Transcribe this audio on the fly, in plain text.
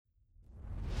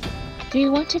Do you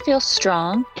want to feel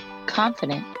strong,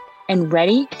 confident, and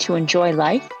ready to enjoy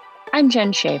life? I'm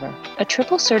Jen Shaver, a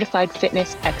triple certified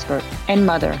fitness expert and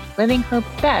mother living her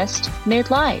best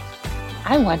midlife.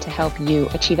 I want to help you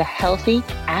achieve a healthy,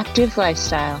 active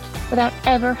lifestyle without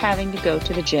ever having to go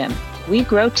to the gym. We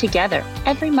grow together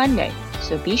every Monday,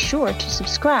 so be sure to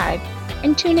subscribe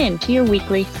and tune in to your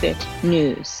weekly Fit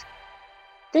News.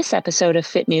 This episode of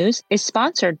Fit News is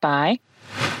sponsored by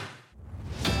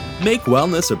Make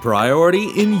wellness a priority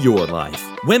in your life.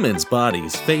 Women's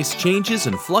bodies face changes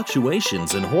and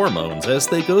fluctuations in hormones as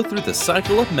they go through the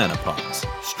cycle of menopause.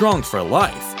 Strong for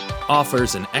Life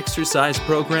offers an exercise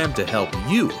program to help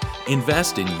you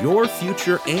invest in your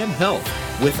future and health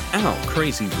without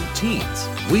crazy routines.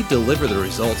 We deliver the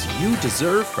results you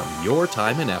deserve from your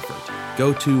time and effort.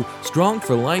 Go to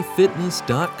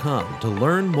strongforlifefitness.com to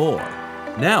learn more.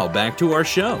 Now back to our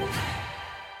show.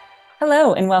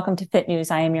 Hello and welcome to Fit News.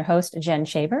 I am your host, Jen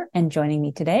Shaver, and joining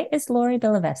me today is Laurie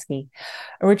Bilovesky.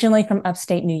 Originally from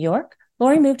upstate New York,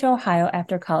 Laurie moved to Ohio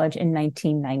after college in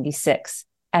 1996.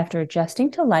 After adjusting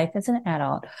to life as an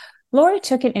adult, Laurie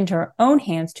took it into her own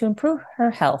hands to improve her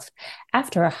health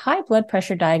after a high blood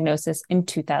pressure diagnosis in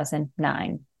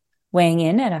 2009. Weighing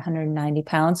in at 190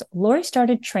 pounds, Laurie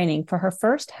started training for her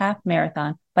first half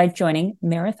marathon by joining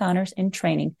Marathoners in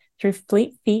Training through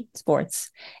Fleet Feet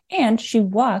Sports, and she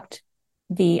walked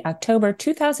the October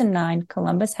 2009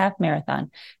 Columbus Half Marathon,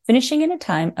 finishing in a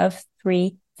time of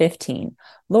 3:15.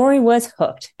 Laurie was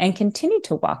hooked and continued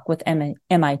to walk with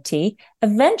MIT,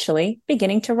 eventually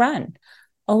beginning to run.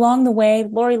 Along the way,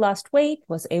 Laurie lost weight,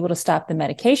 was able to stop the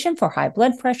medication for high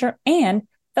blood pressure, and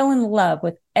fell in love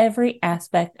with every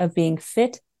aspect of being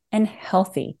fit and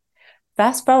healthy.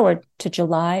 Fast forward to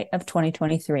July of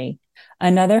 2023.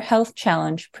 Another health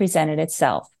challenge presented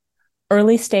itself.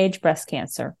 Early stage breast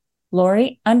cancer.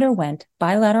 Laurie underwent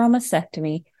bilateral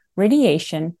mastectomy,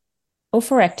 radiation,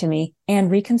 oophorectomy, and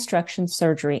reconstruction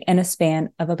surgery in a span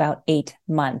of about 8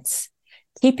 months.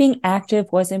 Keeping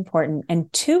active was important, and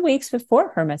 2 weeks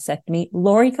before her mastectomy,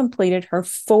 Laurie completed her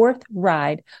 4th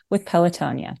ride with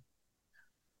Pelotonia.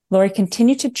 Laurie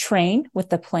continued to train with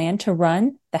the plan to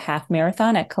run the half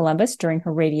marathon at Columbus during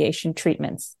her radiation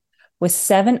treatments. With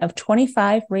 7 of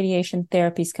 25 radiation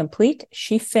therapies complete,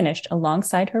 she finished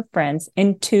alongside her friends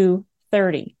in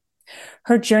 2:30.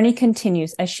 Her journey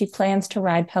continues as she plans to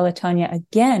ride Pelotonia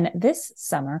again this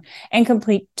summer and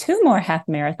complete 2 more half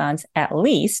marathons at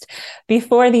least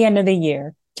before the end of the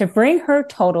year to bring her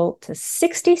total to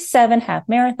 67 half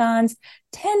marathons,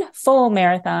 10 full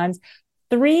marathons,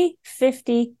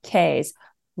 350Ks.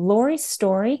 Laurie's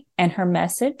story and her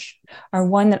message are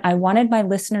one that I wanted my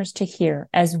listeners to hear,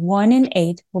 as 1 in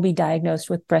 8 will be diagnosed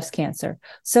with breast cancer.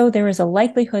 So there is a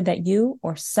likelihood that you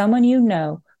or someone you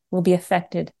know will be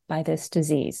affected by this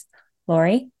disease.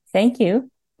 Laurie, thank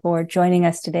you for joining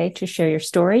us today to share your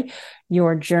story,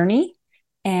 your journey,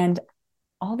 and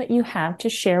all that you have to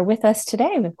share with us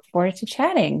today. Look forward to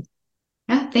chatting.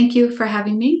 Yeah, thank you for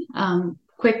having me.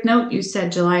 Quick note, you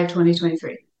said July of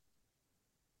 2023.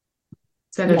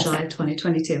 Instead of Yes. July of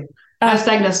 2022. I was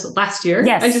diagnosed last year.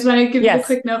 Yes. I just want to give Yes. you a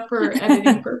quick note for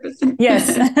editing purposes.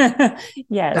 Yes.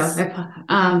 Yes.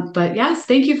 But yes,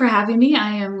 thank you for having me.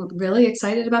 I am really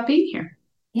excited about being here.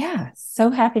 Yeah, so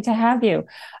happy to have you.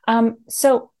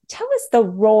 So tell us the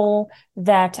role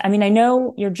that, I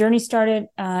know your journey started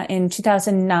in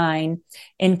 2009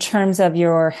 in terms of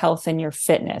your health and your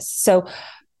fitness. So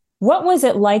what was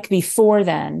it like before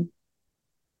then?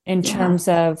 In terms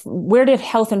of where did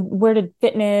health and where did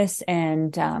fitness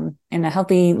and a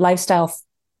healthy lifestyle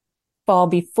fall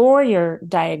before your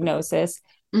diagnosis?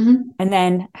 Mm-hmm. And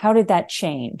then how did that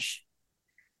change?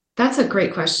 That's a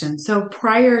great question. So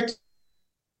prior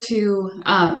to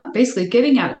basically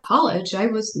getting out of college, I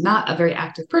was not a very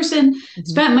active person,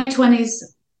 spent my 20s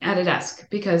at a desk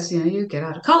because, you get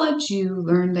out of college, you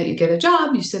learn that you get a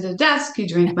job, you sit at a desk, you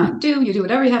drink Mountain Dew, you do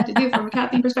whatever you have to do from a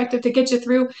caffeine perspective to get you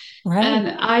through. Right.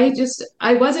 And I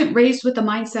wasn't raised with the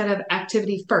mindset of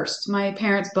activity first. My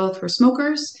parents both were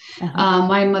smokers. Uh-huh.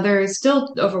 My mother is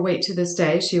still overweight to this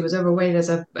day. She was overweight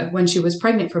when she was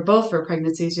pregnant for both her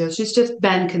pregnancies. She's just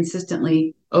been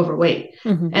consistently overweight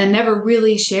and never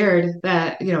really shared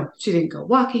that, she didn't go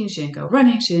walking, she didn't go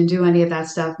running, she didn't do any of that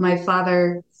stuff. My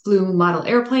father flew model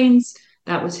airplanes.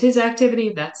 That was his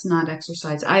activity. That's not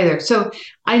exercise either. So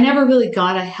I never really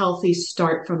got a healthy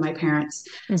start from my parents.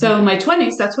 So in my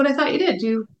 20s, that's what I thought you did.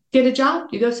 You get a job,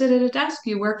 you go sit at a desk,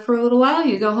 you work for a little while,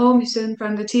 you go home, you sit in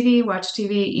front of the TV, watch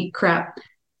TV, eat crap.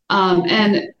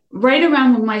 And right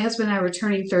around when my husband and I were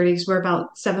turning 30s, we're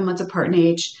about 7 months apart in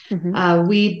age.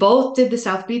 We both did the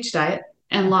South Beach diet.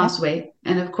 and lost weight.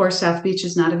 And of course, South Beach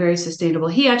is not a very sustainable.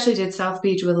 He actually did South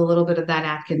Beach with a little bit of that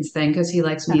Atkins thing because he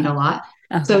likes meat a lot.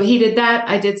 So he did that.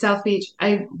 I did South Beach.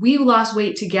 We lost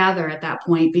weight together at that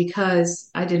point because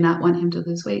I did not want him to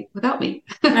lose weight without me.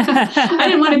 I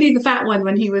didn't want to be the fat one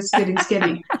when he was getting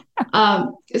skinny.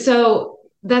 So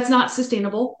that's not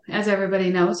sustainable, as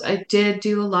everybody knows. I did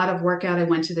do a lot of workout. I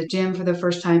went to the gym for the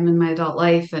first time in my adult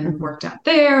life and worked out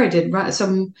there. I did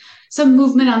some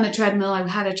movement on the treadmill. I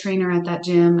had a trainer at that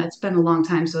gym. It's been a long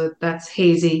time, so that's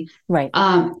hazy. Right.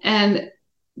 And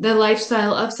the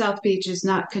lifestyle of South Beach is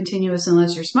not continuous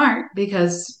unless you're smart,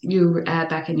 because you add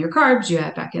back in your carbs, you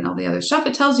add back in all the other stuff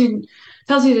it tells you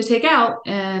to take out.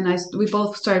 And we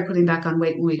both started putting back on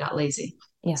weight when we got lazy.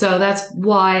 Yeah. So that's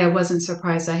why I wasn't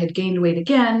surprised I had gained weight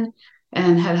again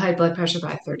and had high blood pressure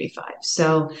by 35.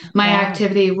 So my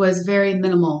activity was very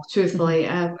minimal, truthfully.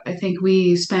 I think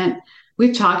we've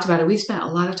talked about it. We spent a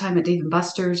lot of time at Dave &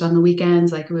 Buster's on the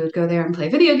weekends. Like, we would go there and play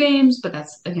video games, but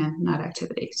that's, again, not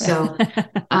activity. So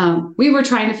we were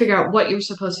trying to figure out what you're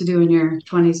supposed to do in your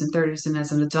 20s and 30s and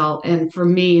as an adult. And for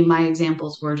me, my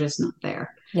examples were just not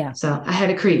there. Yeah. So I had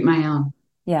to create my own.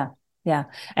 Yeah. Yeah.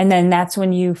 And then that's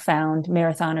when you found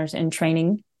marathoners in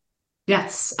training.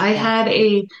 Yes. I had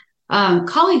a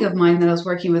colleague of mine that I was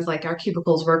working with, like, our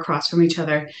cubicles were across from each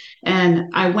other.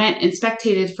 And I went and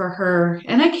spectated for her.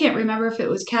 And I can't remember if it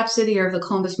was Cap City or the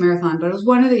Columbus Marathon, but it was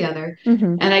one or the other.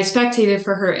 And I spectated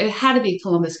for her. It had to be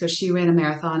Columbus because she ran a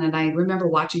marathon. And I remember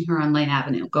watching her on Lane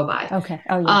Avenue go by. Okay.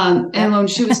 Oh, yeah. And when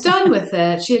she was done with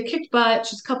it, she had kicked butt.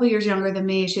 She's a couple of years younger than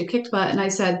me. She had kicked butt. And I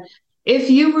said,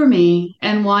 if you were me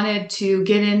and wanted to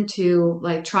get into,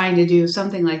 like, trying to do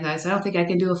something like that, I said, I don't think I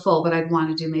can do a full, but I'd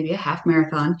want to do maybe a half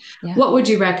marathon. Yeah. What would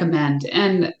you recommend?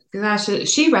 And gosh,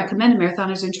 she recommended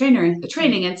marathoners in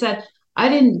training and said, I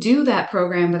didn't do that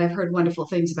program, but I've heard wonderful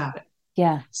things about it.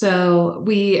 Yeah. So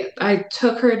I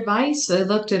took her advice. I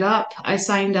looked it up. I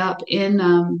signed up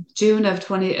in June of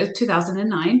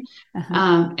 2009.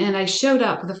 And I showed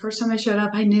up. The first time I showed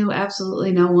up, I knew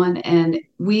absolutely no one. And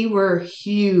we were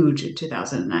huge in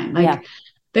 2009. Like,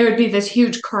 there would be this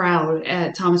huge crowd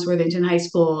at Thomas Worthington High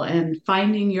School, and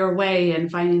finding your way and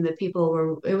finding the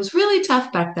people it was really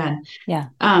tough back then. Yeah.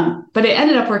 But it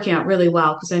ended up working out really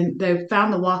well because they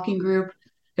found the walking group,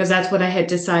 because that's what I had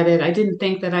decided. I didn't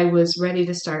think that I was ready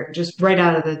to start just right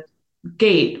out of the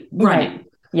gate running. Right.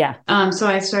 Yeah. So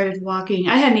I started walking.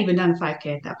 I hadn't even done a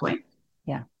 5K at that point.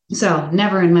 Yeah. So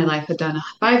never in my life had done a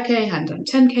 5K, hadn't done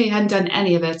 10K, hadn't done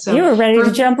any of it. So you were ready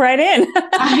to jump right in.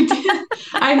 I did.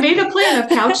 I made a plan of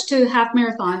couch to half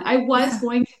marathon. I was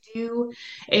going to do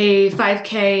a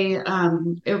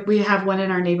 5K. We have one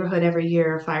in our neighborhood every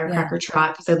year, a firecracker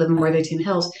trot, because I live in Worthington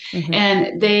Hills.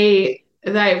 And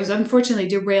I was unfortunately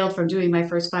derailed from doing my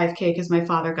first 5K because my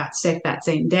father got sick that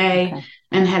same day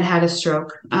and had a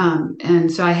stroke.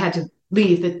 And so I had to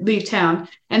leave town.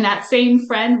 And that same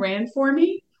friend ran for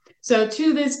me. So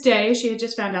to this day, she had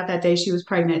just found out that day she was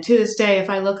pregnant. To this day,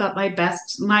 if I look up my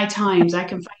times, I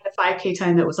can find a 5K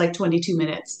time that was like 22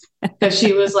 minutes, because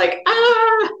she was like,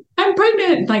 I'm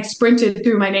pregnant, and like sprinted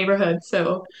through my neighborhood.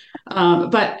 So,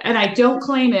 and I don't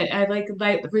claim it. I like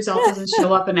the result doesn't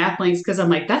show up in Athlinks because I'm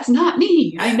like, that's not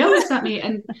me. I know it's not me.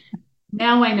 And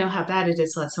now I know how bad it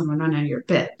is to let someone run on your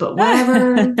bit, but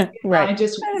whatever. I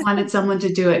just wanted someone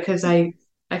to do it because I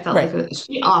felt like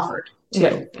she offered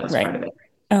too. That was part of it.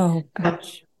 Oh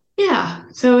gosh. Yeah.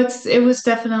 So it was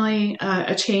definitely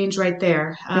a change right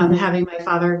there. Having my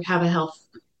father have a health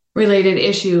related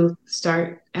issue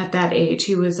start at that age.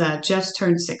 He was just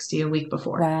turned 60 a week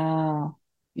before. Wow.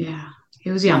 Yeah. He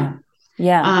was young.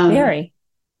 Yeah. Very.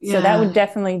 So that would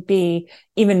definitely be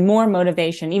even more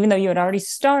motivation, even though you had already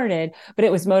started, but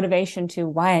it was motivation to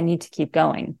why I need to keep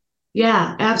going.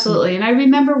 Yeah, absolutely. And I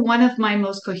remember one of my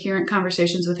most coherent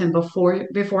conversations with him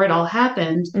before it all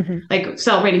happened, like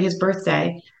celebrating his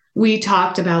birthday. We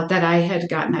talked about that I had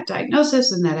gotten that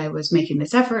diagnosis and that I was making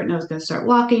this effort and I was going to start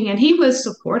walking. And he was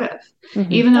supportive,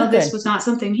 even though this was not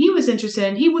something he was interested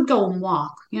in. He would go and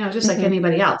walk, just like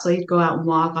anybody else. So he'd go out and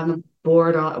walk on the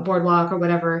boardwalk or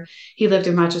whatever. He lived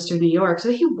in Rochester, New York. So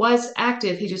he was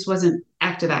active. He just wasn't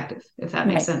active, if that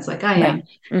makes sense, like I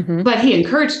am. But he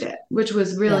encouraged it, which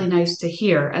was really nice to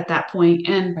hear at that point.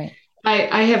 And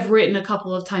I have written a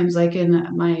couple of times, like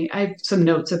I have some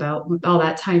notes about all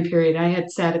that time period. I had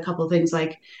said a couple of things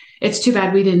like, it's too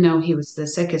bad we didn't know he was the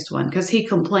sickest one, because he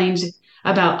complained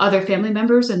about other family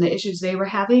members and the issues they were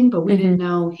having, but we didn't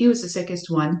know he was the sickest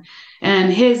one.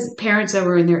 And his parents that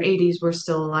were in their 80s were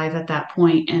still alive at that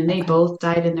point, and they both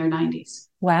died in their 90s.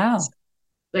 Wow.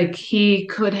 Like, he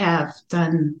could have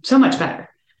done so much better.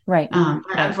 Right. But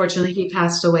Right. unfortunately, he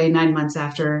passed away 9 months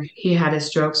after he had his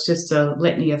strokes, just a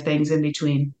litany of things in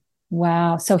between.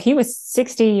 Wow. So he was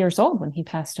 60 years old when he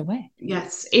passed away.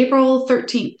 Yes, April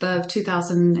 13th of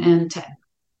 2010. Yeah.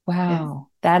 Wow.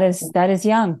 That is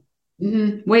young.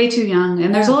 Way too young.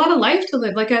 And there's a Yeah. lot of life to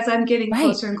live. Like as I'm getting Right.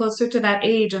 closer and closer to that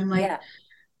age, I'm like, Yeah.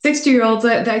 60-year-olds.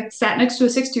 I sat next to a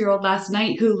 60-year-old last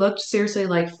night who looked seriously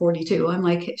like 42. I'm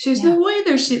like, she's Yeah. no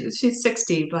way she's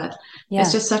 60, but it's Yeah.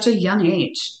 just such a young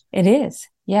age. It is.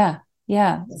 Yeah.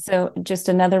 Yeah. So just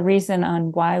another reason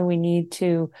on why we need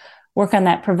to work on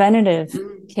that preventative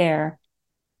Mm. care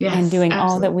and Yes, doing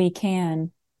all that absolutely. we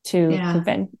can to Yeah.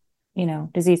 prevent,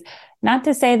 disease. Not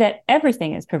to say that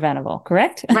everything is preventable,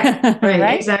 correct? Right, right,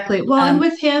 Right? exactly. Well, and Um,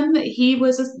 with him, he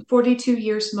was a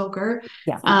 42-year smoker,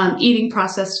 yeah. eating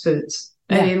processed foods.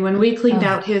 I Yeah. mean, when we cleaned Oh.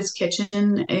 out his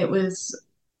kitchen, it was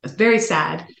very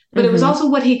sad, but it was Mm-hmm. also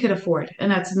what he could afford.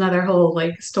 And that's another whole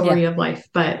like Yeah. story of life.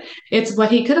 But it's what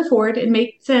he could afford. It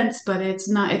made sense, but it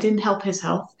didn't help his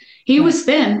health. He Right. was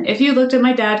thin. If you looked at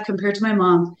my dad compared to my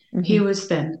mom, he Mm-hmm. was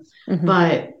thin, Mm-hmm.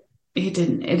 but it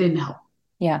didn't help.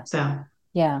 Yeah. So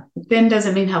Yeah. thin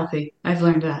doesn't mean healthy. I've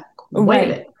learned that quite a Right.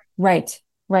 bit. Right.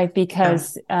 Right. So.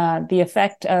 Because the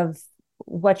effect of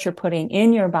what you're putting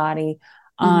in your body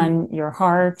Mhm. on your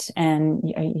heart and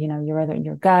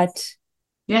your gut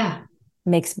Yeah,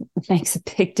 makes makes a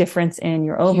big difference in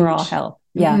your overall huge. health.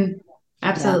 Yeah. hmm Yeah.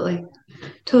 Absolutely.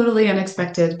 Totally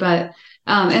unexpected. But,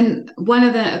 and one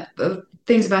of the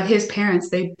things about his parents,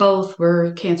 they both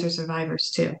were cancer survivors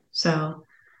too. So,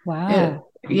 it, Wow.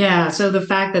 yeah. So the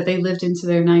fact that they lived into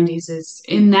their 90s is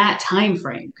in that time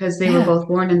frame because they were Yeah. both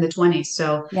born in the 20s.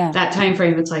 So Yeah. that time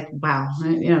frame, it's like, wow,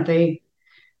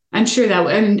 I'm sure that,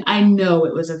 and I know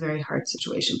it was a very hard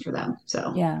situation for them.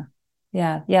 So, Yeah.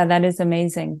 Yeah. Yeah. That is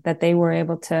amazing that they were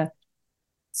able to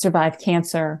survive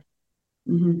cancer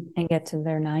mhm. and get to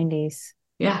their 90s.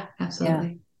 Yeah, Yeah.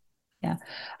 absolutely. Yeah.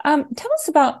 Tell us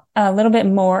about a little bit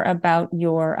more about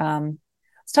your,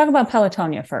 let's talk about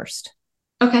Pelotonia first.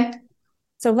 Okay.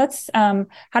 So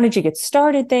how did you get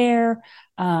started there?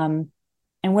 And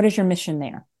what is your mission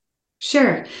there?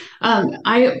 Sure.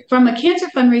 From a cancer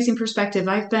fundraising perspective,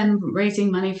 I've been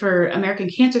raising money for American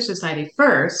Cancer Society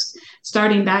first,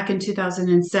 starting back in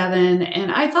 2007.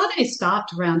 And I thought I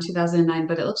stopped around 2009,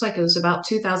 but it looks like it was about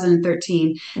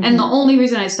 2013. And the Mm-hmm. only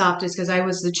reason I stopped is because I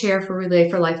was the chair for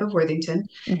Relay for Life of Worthington.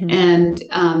 Mm-hmm.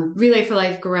 And Relay for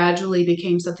Life gradually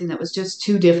became something that was just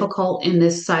too difficult in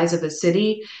this size of a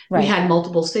city. We Right. had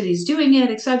multiple cities doing it,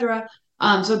 et cetera.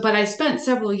 But I spent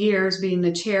several years being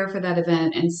the chair for that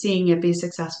event and seeing it be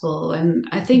successful. And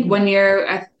I think Mm-hmm. one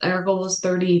year our goal was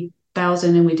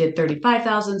 30,000 and we did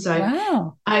 35,000. So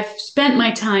Wow. I've spent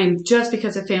my time just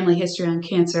because of family history on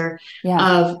cancer Yeah.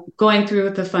 of going through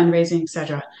with the fundraising,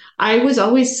 etc. I was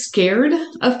always scared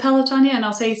of Pelotonia, and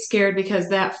I'll say scared because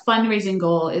that fundraising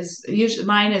goal is usually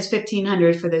mine is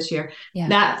 1,500 for this year. Yeah.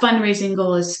 That fundraising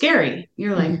goal is scary.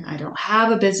 You're like, Mm-hmm. I don't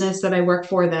have a business that I work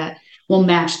for that will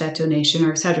match that donation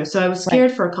or etc. So I was Right.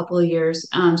 scared for a couple of years.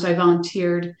 So I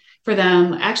volunteered for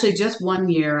them. Actually, just one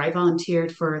year, I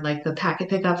volunteered for like the packet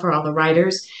pickup for all the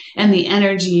riders, and the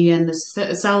energy and the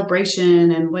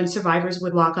celebration. And when survivors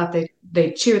would walk up,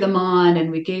 they cheer them on,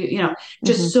 and we gave Mm-hmm.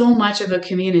 just so much of a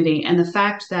community. And the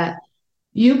fact that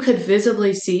you could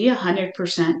visibly see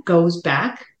 100% goes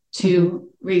back Mm-hmm. to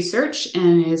research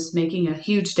and is making a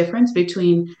huge difference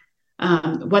between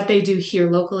what they do here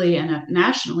locally and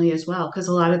nationally as well, because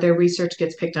a lot of their research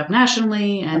gets picked up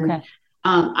nationally. And Okay.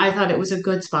 I thought it was a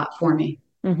good spot for me.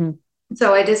 Mm-hmm.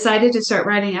 So I decided to start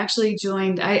writing. Actually,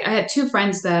 I had two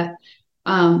friends that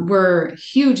were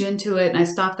huge into it, and I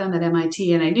stopped them at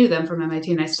MIT, and I knew them from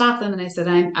MIT, and I stopped them and I said,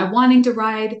 I'm wanting to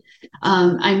ride.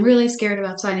 I'm really scared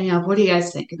about signing up. What do you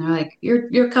guys think? And they're like,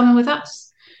 you're coming with us.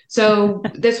 So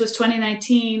this was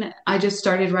 2019. I just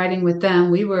started riding with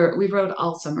them. We rode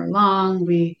all summer long.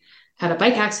 We had a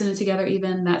bike accident together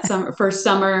even that summer, first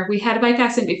summer. We had a bike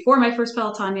accident before my first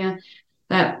Pelotonia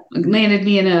that landed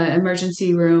me in an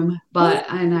emergency room,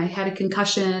 and I had a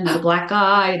concussion and a black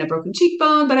eye and a broken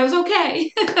cheekbone, but I was okay.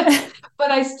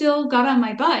 But I still got on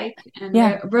my bike and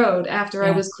Yeah. rode after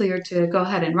I Yeah. was cleared to go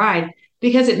ahead and ride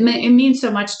because it means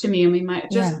so much to me. I mean,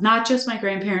 Yeah. not just my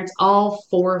grandparents, all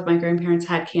four of my grandparents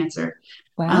had cancer.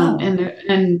 Wow.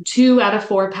 And 2 out of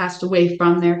 4 passed away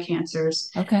from their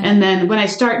cancers. Okay. And then when I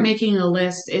start making a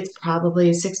list, it's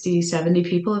probably 60, 70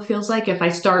 people, it feels like, if I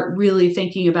start really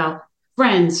thinking about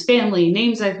friends, family,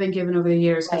 names I've been given over the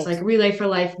years. Because Right. like Relay for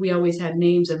Life, we always had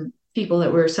names of people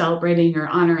that we're celebrating or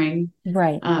honoring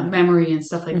Right. memory and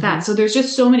stuff like Mm-hmm. that. So there's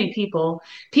just so many people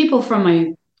from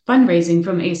my fundraising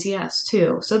from ACS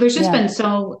too. So there's just Yeah.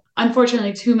 been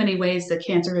unfortunately, too many ways that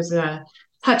cancer has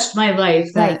touched my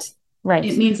life that Right.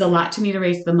 it means a lot to me to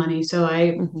raise the money. So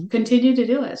I continue to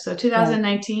do it. So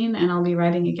 2019, and I'll be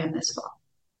writing again this fall.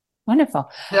 Wonderful.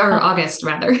 Or August,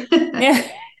 rather. Yeah.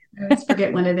 I always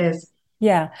forget when it is.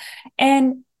 Yeah.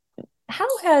 And how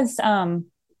has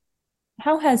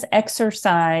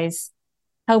exercise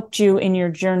helped you in your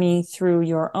journey through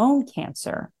your own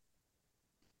cancer?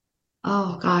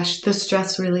 Oh gosh, the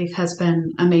stress relief has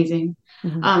been amazing.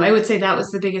 Mm-hmm. I would say that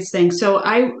was the biggest thing. So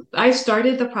I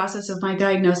started the process of my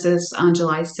diagnosis on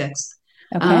July 6th.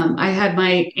 Okay. I had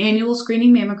my annual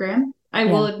screening mammogram. I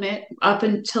will Yeah. admit, up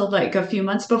until like a few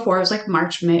months before, it was like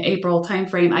March, May, April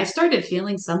timeframe, I started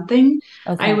feeling something.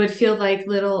 I Okay. would feel like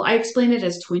I explain it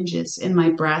as twinges in my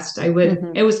breast.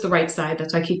 It was the right side.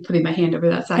 That's why I keep putting my hand over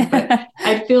that side, but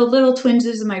I'd feel little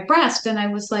twinges in my breast. And I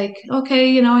was like,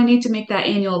 okay, I need to make that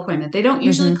annual appointment. They don't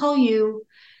usually call you,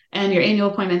 and your annual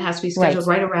appointment has to be scheduled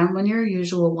right around when your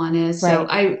usual one is. So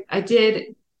I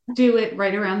did do it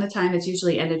right around the time. It's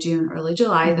usually end of June, early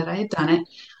July that I had done it.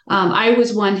 I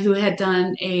was one who had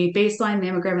done a baseline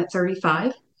mammogram at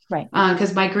 35. Right.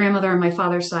 Because my grandmother on my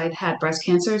father's side had breast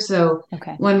cancer. So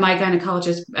when my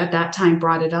gynecologist at that time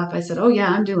brought it up, I said, oh, yeah,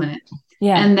 I'm doing it.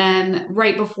 Yeah. And then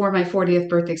right before my 40th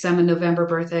birthday, because I'm a November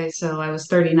birthday, so I was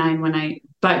 39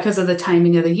 but because of the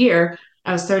timing of the year,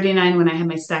 I was 39 when I had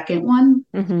my second one.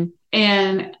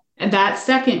 And that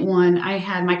second one, I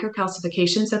had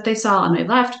microcalcifications that they saw on my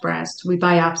left breast. We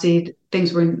biopsied,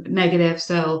 things were negative.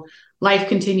 So life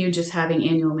continued just having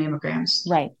annual mammograms.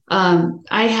 Right.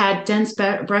 I had dense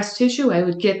breast tissue. I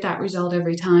would get that result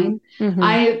every time.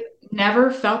 I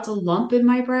never felt a lump in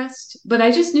my breast, but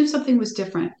I just knew something was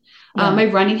different. My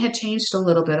running had changed a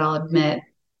little bit, I'll admit.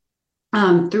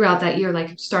 Throughout that year,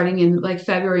 like starting in like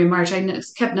February, March, I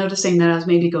kept noticing that I was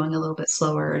maybe going a little bit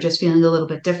slower or just feeling a little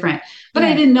bit different, but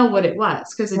I didn't know what it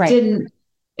was because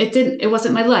it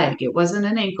wasn't my leg. It wasn't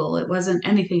an ankle. It wasn't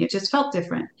anything. It just felt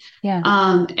different. Yeah.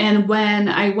 And when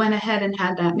I went ahead and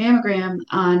had that mammogram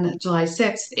on July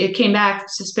 6th, it came back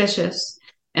suspicious,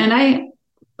 and I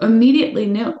immediately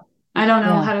knew. I don't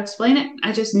know how to explain it.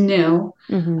 I just knew.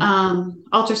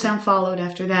 Ultrasound followed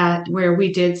after that, where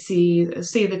we did see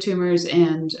the tumors.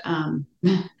 And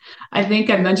I think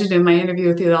I mentioned in my interview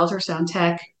with you, the ultrasound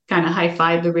tech kind of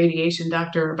high-fived the radiation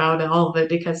doctor about all of it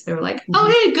because they were like, oh,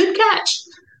 hey, good catch.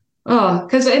 Oh,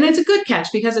 and it's a good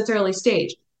catch because it's early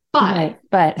stage. But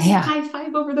high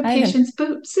five over the patient's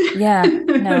boobs. Yeah,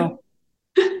 no.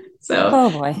 So, oh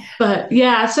boy. But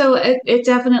yeah, so it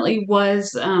definitely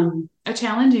was a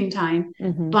challenging time.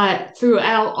 But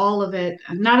throughout all of it,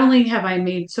 not only have I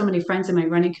made so many friends in my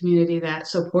running community that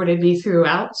supported me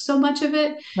throughout so much of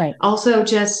it, also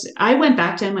I went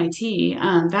back to MIT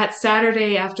that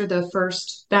Saturday after that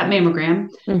mammogram.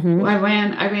 I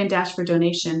ran Dash for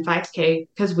Donation 5K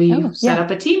because we set up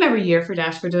a team every year for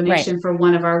Dash for Donation for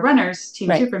one of our runners,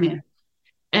 Team Superman.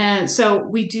 And so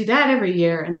we do that every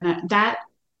year, and that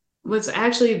was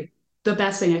actually the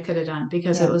best thing I could have done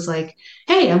because it was like,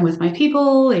 hey, I'm with my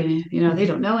people, and they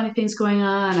don't know anything's going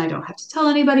on. I don't have to tell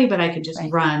anybody, but I can just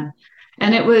run.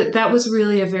 And that was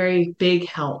really a very big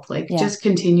help, just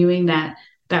continuing that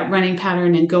running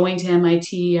pattern and going to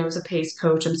MIT. I was a pace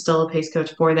coach. I'm still a pace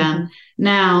coach for them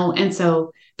now. And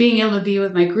so being able to be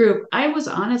with my group, I was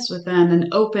honest with them and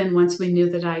open once we knew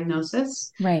the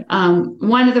diagnosis.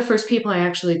 One of the first people I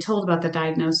actually told about the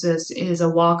diagnosis is a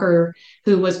walker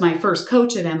who was my first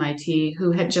coach at MIT,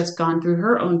 who had just gone through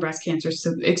her own breast cancer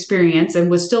experience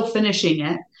and was still finishing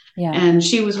it. And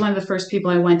she was one of the first people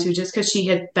I went to just because she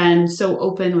had been so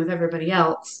open with everybody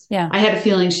else. I had a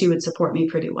feeling she would support me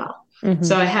pretty well.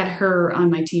 So I had her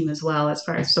on my team as well as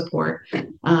far as support,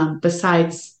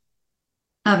 besides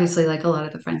obviously like a lot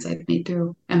of the friends I've made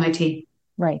through MIT.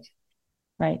 Right.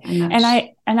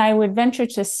 And I would venture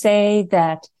to say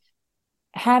that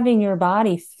having your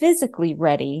body physically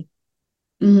ready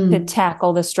to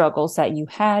tackle the struggles that you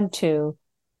had to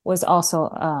was also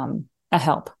a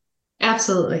help.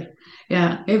 Absolutely.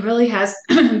 Yeah, it really has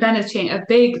been a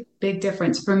big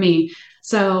difference for me.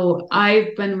 So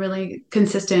I've been really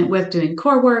consistent with doing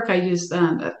core work. I use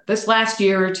this last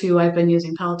year or two, I've been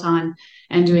using Peloton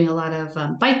and doing a lot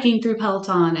of biking through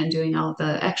Peloton and doing all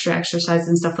the extra exercise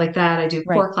and stuff like that. I do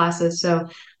core classes. So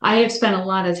I have spent a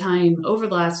lot of time over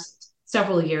the last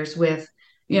several years with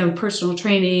personal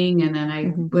training, and then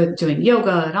I was doing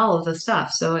yoga and all of the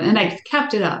stuff. So, and I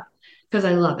kept it up because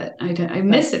I love it. I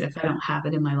miss it if I don't have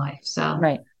it in my life. So,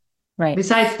 right.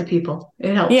 Besides the people,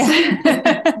 it helps.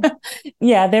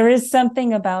 Yeah, there is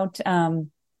something about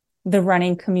the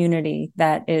running community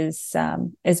that is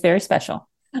very special.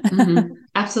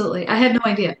 absolutely. I had no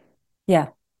idea. Yeah.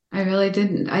 I really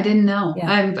didn't. I didn't know.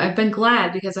 Yeah. I've been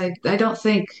glad because I don't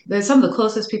think there's some of the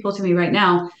closest people to me right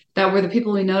now that were the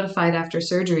people we notified after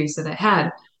surgeries that I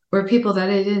had were people that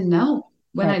I didn't know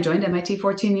when I Right. joined MIT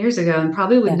 14 years ago and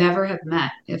probably would Yeah. never have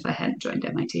met if I hadn't joined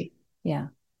MIT. Yeah.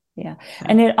 Yeah. So,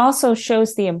 And it also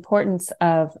shows the importance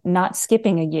of not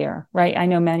skipping a year, right? I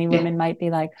know many yeah. women might be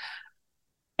like,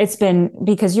 it's been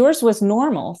because yours was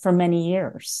normal for many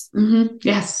years.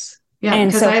 Yes. Yeah. And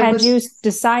Because so I had you was,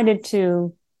 decided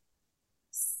to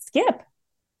skip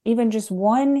even just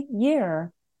 1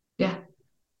 year, yeah,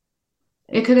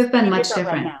 it could have been be much different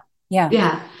right different. now. Yeah.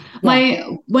 Yeah. Yeah.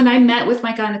 When I met with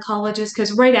my gynecologist,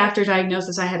 because right after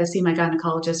diagnosis, I had to see my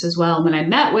gynecologist as well. When I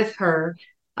met with her,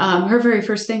 her very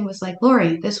first thing was like,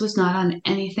 Laurie, this was not on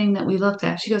anything that we looked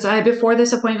at. She goes, I before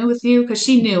this appointment with you, because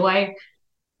she knew I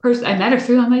met her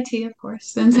through MIT, of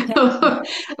course, and so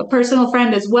a personal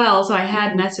friend as well. So I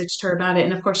had messaged her about it,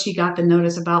 and of course, she got the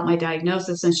notice about my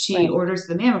diagnosis, and she Right. orders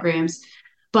the mammograms.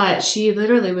 But she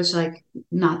literally was like,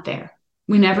 not there.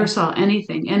 We never Yeah. saw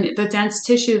anything, and the dense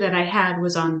tissue that I had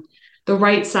was on the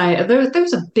right side. There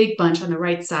was a big bunch on the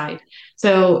right side,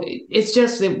 so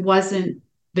it wasn't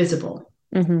visible.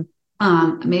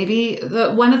 Mm-hmm. Maybe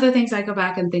one of the things I go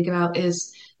back and think about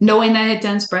is knowing that I had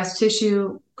dense breast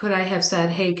tissue. Could I have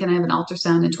said, hey, can I have an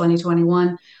ultrasound in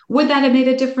 2021? Would that have made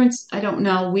a difference? I don't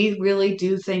know. We really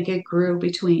do think it grew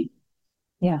between.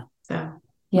 Yeah. So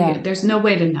Yeah. there's no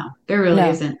way to know. There really No.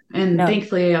 isn't. And No.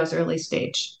 thankfully, I was early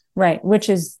stage. Right. Which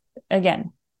is,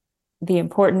 again, the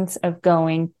importance of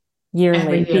going yearly,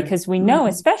 Every year. because we know,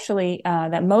 especially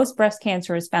that most breast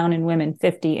cancer is found in women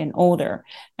 50 and older.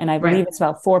 And I believe Right. it's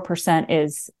about 4%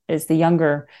 is the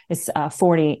younger, is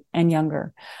 40 and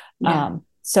younger. Yeah.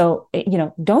 So,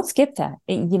 don't skip that.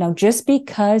 Just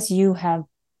because you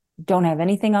don't have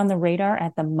anything on the radar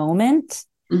at the moment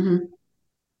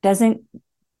doesn't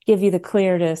give you the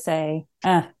clear to say,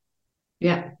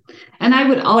 Yeah. And I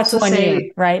would what's also 1 year,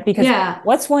 say, right? Because yeah,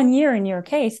 what's 1 year in your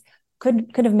case could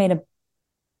have made a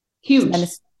huge.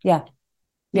 tremendous, yeah.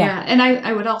 Yeah. And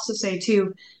I would also say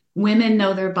too, women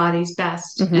know their bodies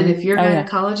best. And Mm-hmm. if your Oh, yeah.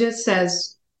 gynecologist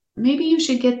says, maybe you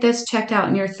should get this checked out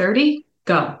and you're 30,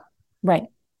 go. Right.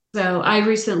 So I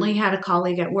recently had a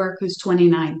colleague at work who's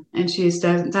 29 and she's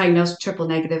diagnosed with triple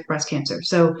negative breast cancer.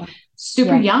 So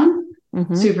super Yeah. young,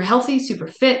 Mm-hmm. super healthy, super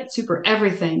fit, super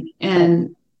everything.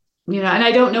 And and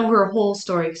I don't know her whole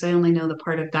story because I only know the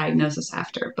part of diagnosis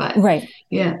after, but Right.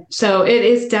 yeah. So it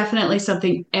is definitely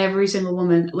something every single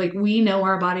woman, like we know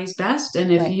our bodies best.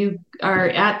 And if Right. you are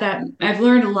at that, I've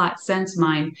learned a lot since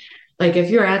mine. Like if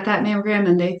you're at that mammogram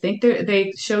and they think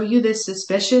they show you this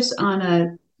suspicious on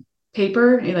a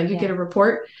paper, like you get a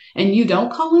report and you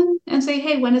don't call in and say,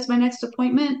 hey, when is my next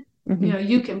appointment? Mm-hmm.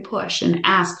 You can push and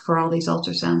ask for all these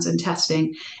ultrasounds and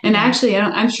testing. And actually,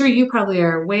 I'm sure you probably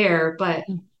are aware, but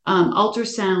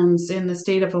ultrasounds in the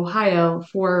state of Ohio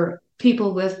for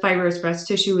people with fibrous breast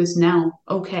tissue is now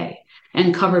okay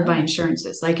and covered by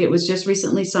insurances. Like it was just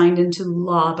recently signed into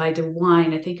law by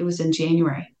DeWine. I think it was in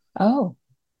January. Oh,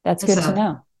 that's good to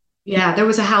know. Yeah, there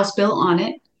was a House bill on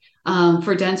it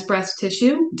for dense breast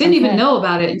tissue. Didn't even know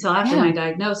about it until after my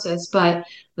diagnosis, but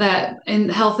that in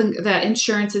health that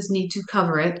insurances need to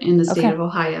cover it in the state of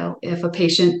Ohio. If a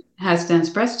patient has dense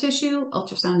breast tissue,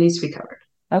 ultrasound needs to be covered.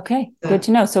 Okay, good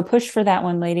to know. So push for that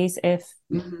one, ladies, if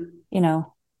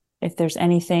if there's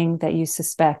anything that you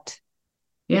suspect.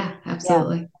 Yeah,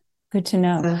 absolutely. Yeah. Good to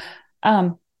know.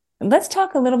 Let's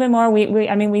talk a little bit more.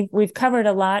 We've covered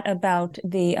a lot about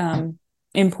the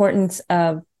importance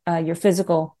of your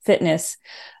physical fitness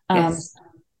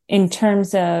in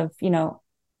terms of,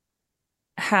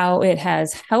 how it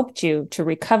has helped you to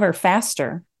recover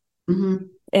faster, and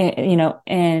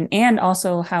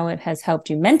also how it has helped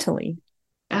you mentally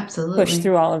push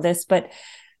through all of this. But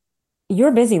you're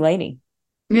a busy lady.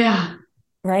 Yeah.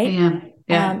 Right? I am.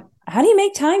 Yeah. How do you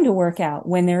make time to work out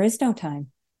when there is no time?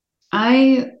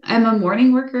 I am a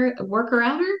morning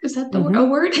worker-outer. Is that a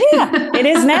word? Yeah, it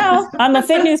is now on the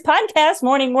Fit News podcast.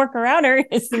 Morning worker-outer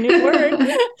is the new word.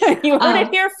 You heard it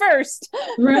here first.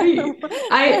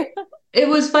 Right. It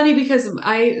was funny because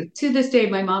to this day,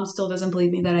 my mom still doesn't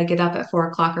believe me that I get up at 4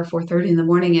 o'clock or 4:30 in the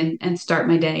morning and start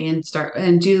my day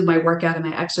and do my workout and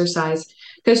my exercise.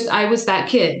 Because I was that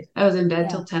kid. I was in bed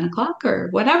till 10 o'clock or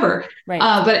whatever. Right.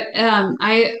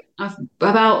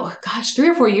 About 3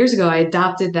 or 4 years ago, I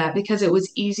adopted that because it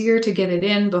was easier to get it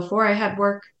in before I had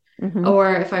work.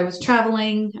 Or if I was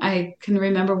traveling. I can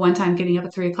remember one time getting up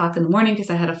at 3 o'clock in the morning because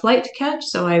I had a flight to catch.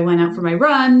 So I went out for my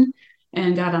run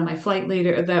and got on my flight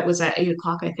later. That was at 8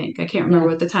 o'clock, I think. I can't remember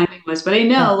what the timing was, but I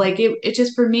know it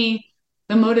just for me,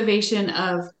 the motivation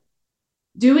of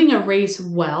doing a race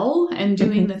well and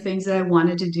doing the things that I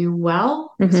wanted to do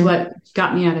well is what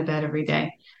got me out of bed every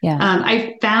day. Yeah.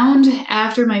 I found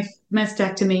after my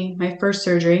mastectomy, my first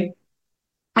surgery,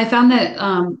 I found that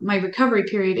my recovery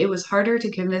period, it was harder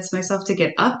to convince myself to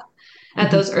get up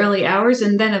at those early hours.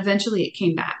 And then eventually it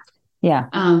came back. Yeah.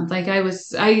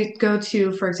 I go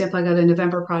to, for example, I go to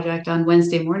November Project on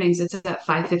Wednesday mornings. It's at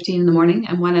 5:15 in the morning.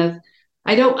 And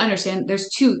I don't understand. There's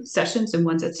two sessions and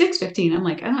one's at 6:15. I'm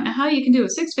like, I don't know how you can do a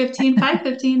 6:15,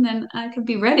 5:15, then I could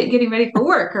be getting ready for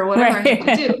work or whatever I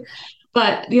have to do.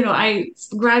 But, I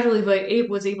gradually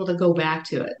was able to go back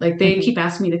to it. Like they keep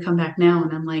asking me to come back now.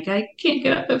 And I'm like, I can't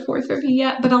get up at 4:30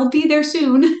 yet, but I'll be there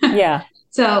soon. Yeah.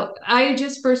 So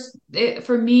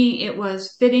for me, it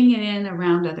was fitting it in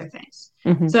around other things.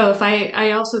 So if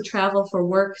I also travel for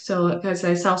work, so because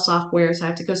I sell software, so I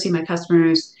have to go see my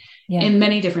customers in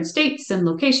many different states and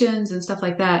locations and stuff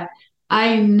like that.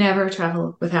 I never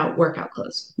travel without workout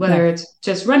clothes, whether it's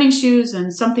just running shoes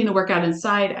and something to work out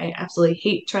inside. I absolutely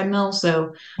hate treadmills.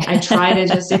 So I try to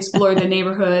just explore the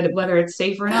neighborhood, whether it's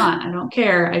safe or not. I don't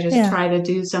care. I just try to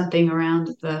do something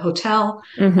around the hotel.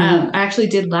 I actually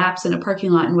did laps in a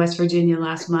parking lot in West Virginia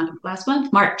last month,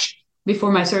 March,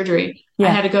 before my surgery. I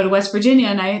had to go to West Virginia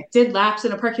and I did laps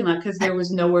in a parking lot because there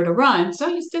was nowhere to run. So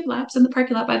I just did laps in the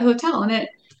parking lot by the hotel and it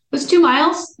was 2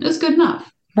 miles. It was good enough.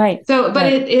 Right. So,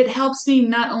 but it helps me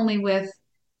not only with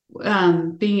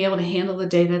being able to handle the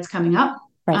day that's coming up,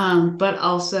 but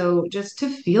also just to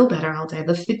feel better all day.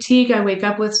 The fatigue I wake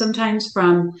up with sometimes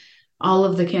from all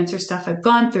of the cancer stuff I've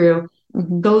gone through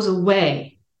goes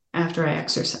away after I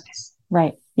exercise.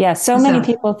 Right. Yeah. So many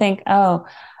people think, oh,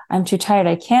 I'm too tired,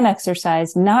 I can't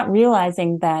exercise, not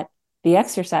realizing that the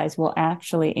exercise will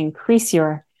actually increase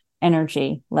your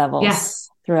energy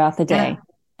levels throughout the day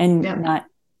and not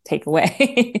take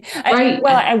away. Right.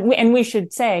 And we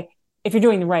should say, if you're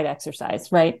doing the right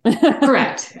exercise, right?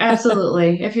 Correct.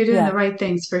 Absolutely. If you're doing the right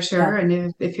things for sure. Yeah.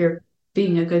 And if you're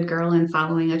being a good girl and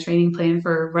following a training plan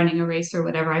for running a race or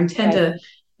whatever, I tend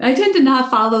to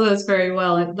not follow those very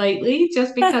well lately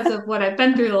just because of what I've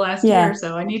been through the last year or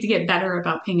so. I need to get better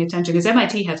about paying attention because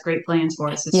MIT has great plans for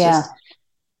us. It's just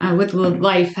with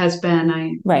life has been,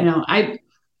 I don't know,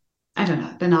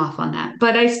 I've been off on that,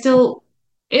 but I still,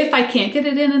 if I can't get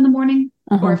it in the morning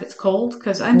or if it's cold,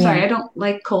 because I'm sorry, I don't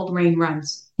like cold rain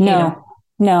runs. No.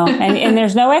 And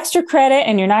there's no extra credit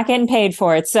and you're not getting paid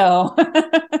for it. So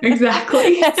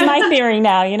exactly. That's my theory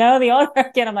now. The older I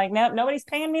get, I'm like, nope, nobody's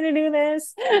paying me to do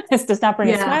this. This does not bring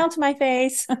a smile to my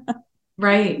face.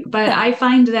 Right. But I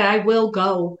find that I will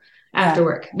go after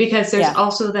work because there's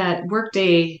also that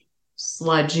workday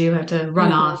sludge you have to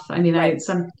run off. I mean,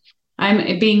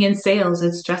 I'm being in sales.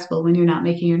 It's stressful when you're not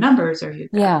making your numbers or you've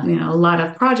got, a lot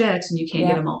of projects and you can't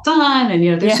get them all done.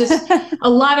 And, there's just a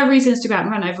lot of reasons to go out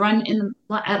and run. I've run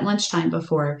at lunchtime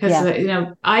before because,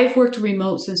 I've worked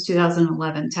remote since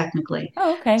 2011, technically.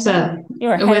 Oh, okay. So you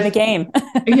were ahead of the game.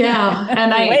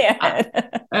 And way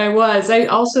ahead. I was. I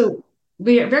also,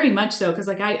 very much so, because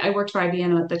I worked for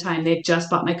IBM at the time. They just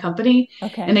bought my company.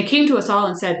 Okay. And they came to us all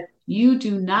and said, you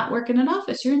do not work in an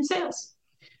office. You're in sales.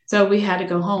 So we had to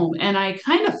go home and I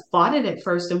kind of fought it at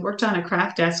first and worked on a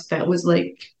craft desk that was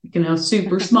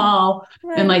super small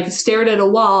and stared at a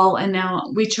wall. And now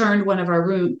we turned one of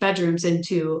our bedrooms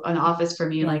into an office for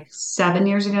me 6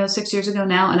 years ago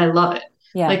now. And I love it.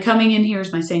 Yeah. Coming in here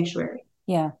is my sanctuary.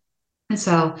 Yeah. And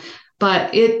so,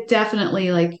 but it definitely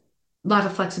a lot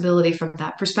of flexibility from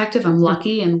that perspective. I'm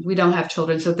lucky and we don't have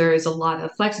children. So there is a lot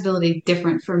of flexibility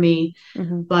different for me,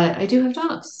 but I do have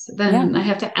dogs. Then I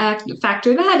have to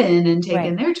factor that in and take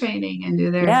in their training and do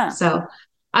their, so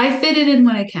I fit it in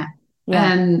when I can.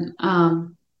 Yeah.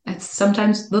 And, it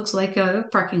sometimes looks like a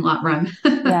parking lot run.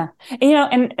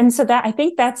 And so that, I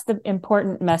think that's the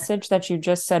important message that you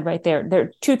just said right there. There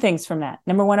are two things from that.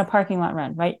 Number one, a parking lot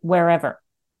run, right? Wherever.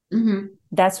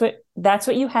 That's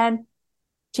what you had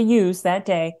to use that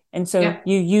day. And so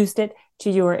you used it to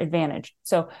your advantage.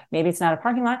 So maybe it's not a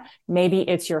parking lot, maybe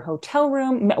it's your hotel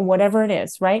room, whatever it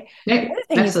is, right? The other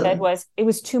thing you said was it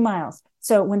was 2 miles.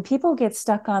 So when people get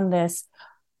stuck on this,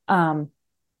 I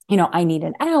need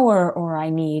an hour or I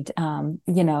need,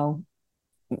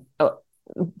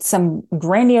 some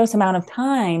grandiose amount of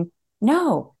time.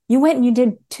 No, you went and you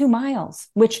did 2 miles,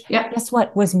 which guess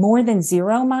what was more than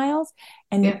 0 miles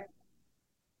and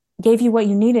gave you what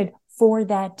you needed for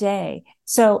that day.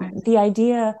 So the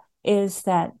idea is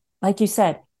that, like you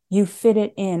said, you fit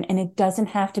it in and it doesn't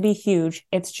have to be huge.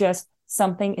 It's just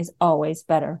something is always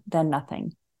better than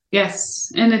nothing.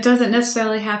 Yes. And it doesn't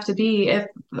necessarily have to be if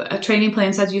a training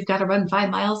plan says you've got to run 5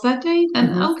 miles that day,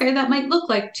 then okay, that might look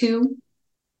like 2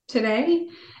 today.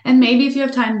 And maybe if you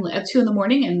have time at 2 in the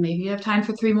morning, and maybe you have time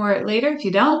for 3 more later. If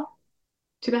you don't,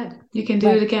 too bad. You can do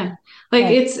Right. it again. Like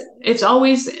Right. it's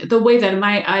always the way that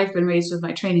I've been raised with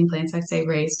my training plans. I say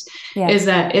raised Yeah. is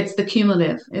that it's the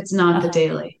cumulative. It's not the Uh-huh.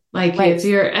 daily. Like Right. if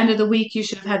you're end of the week, you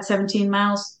should have had 17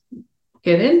 miles.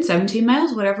 Get in 17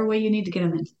 miles, whatever way you need to get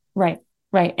them in. Right.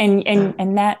 Right. And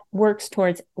So, that works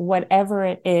towards whatever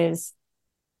it is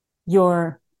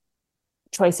your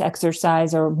choice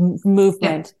exercise or yeah,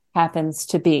 movement happens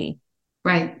to be.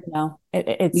 right.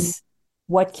 It's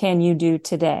what can you do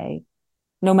today,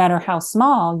 no matter how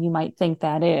small you might think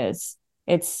that is.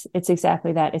 It's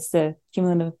exactly that. It's the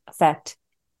cumulative effect.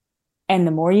 And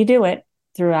the more you do it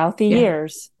throughout the Yeah,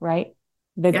 years, right,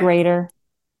 the yeah, greater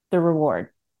the reward.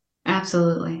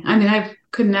 absolutely. I mean, I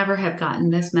could never have gotten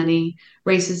this many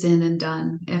races in and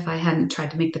done if I hadn't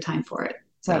tried to make the time for it.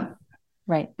 Right. So,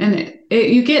 Right. and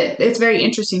it's very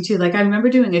interesting too. Like I remember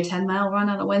doing a 10-mile run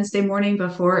on a Wednesday morning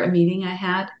before a meeting I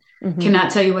had. Mm-hmm. Cannot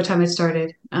tell you what time it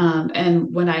started.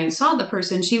 And when I saw the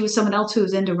person, she was someone else who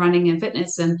was into running and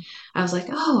fitness. And I was like,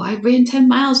 oh, I ran 10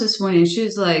 miles this morning. She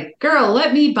was like, girl,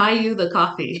 let me buy you the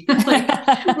coffee.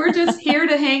 Like, we're just here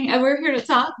to hang, we're here to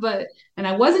talk. And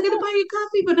I wasn't going to buy you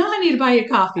coffee, but now I need to buy you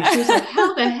coffee. She was like,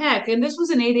 how the heck? And this was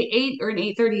an 8 or an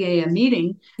 8:30 a.m.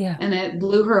 meeting. Yeah. And it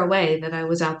blew her away that I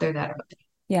was out there that early.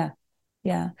 Yeah.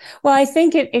 Yeah. Well, I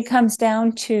think it comes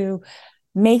down to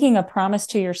making a promise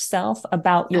to yourself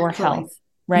about your Absolutely. health,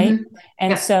 right? Mm-hmm.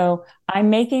 And Yeah. so I'm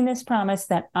making this promise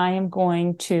that I am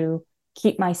going to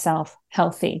keep myself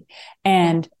healthy. Yeah.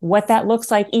 And what that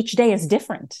looks like each day is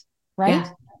different, right? Yeah.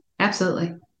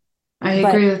 Absolutely. I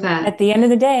But agree with that. at the end of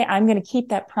the day, I'm going to keep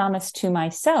that promise to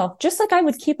myself, just like I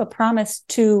would keep a promise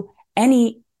to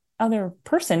any other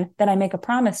person that I make a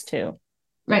promise to.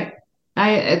 Right.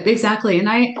 I exactly. And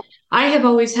I have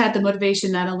always had the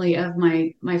motivation not only of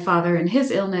my father and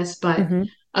his illness, but Mm-hmm.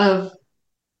 of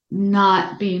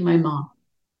not being my mom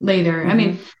later. I Mm-hmm.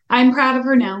 mean, I'm proud of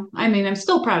her now. I mean, I'm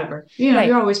still proud of her. You know, Right.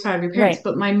 you're always proud of your parents, Right.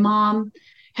 but my mom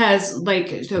has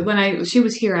like she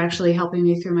was here actually helping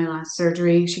me through my last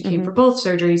surgery. She came for Mm-hmm. both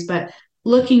surgeries, but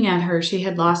looking at her, she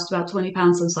had lost about 20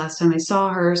 pounds since last time I saw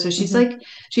her. So Mm-hmm.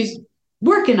 she's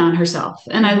working on herself.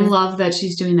 And I Mm-hmm. love that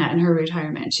she's doing that in her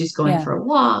retirement. She's going Yeah. for a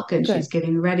walk and she's Good.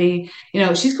 getting ready. You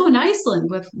know, she's going to Iceland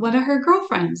with one of her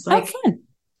girlfriends. Oh, Like fun.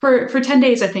 for 10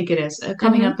 days, I think it is,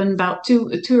 coming Mm-hmm. up in about two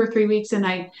or 3 weeks. And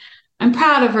I'm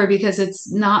proud of her because it's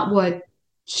not what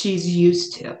she's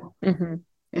used to, Mm-hmm.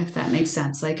 if that makes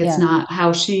sense. Like it's Yeah. not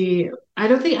how I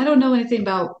don't know anything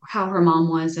about how her mom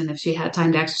was and if she had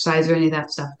time to exercise or any of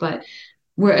that stuff, but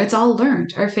it's all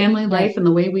learned. Our family Right. life and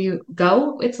the way we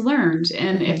go, it's learned.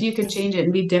 And if Mm-hmm. you can change it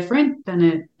and be different,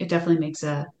 then it definitely makes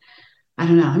I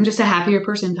don't know, I'm just a happier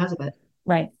person because of it.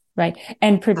 Right. Right.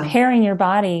 And So preparing your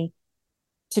body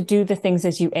to do the things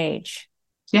as you age.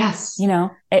 yes. You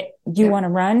Yep. want to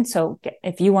run. So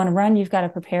if you want to run, you've got to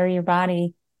prepare your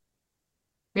body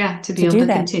Yeah, to be to able do to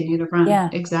that. continue to run. Yeah.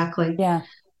 Exactly. Yeah.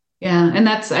 Yeah, and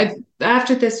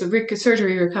after this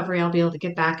surgery recovery, I'll be able to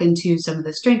get back into some of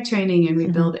the strength training and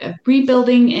Mm-hmm.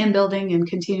 rebuilding and building and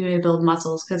continuing to build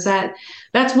muscles because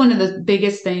that's one of the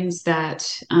biggest things that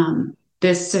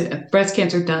this breast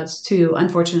cancer does too.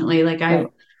 Unfortunately, like I Right.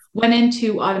 went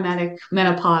into automatic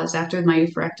menopause after my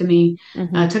oophorectomy.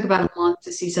 Mm-hmm. Took about a month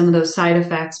to see some of those side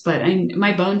effects, but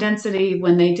my bone density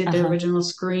when they did the Uh-huh. original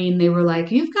screen, they were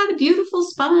like, "You've got a beautiful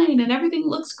spine and everything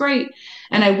looks great,"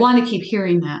 and I want to keep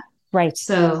hearing that. Right.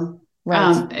 So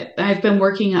Right. I've been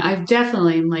working. I've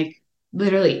definitely am like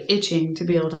literally itching to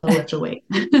be able to lift a weight,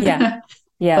 Yeah.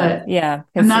 Yeah. but Yeah. I'm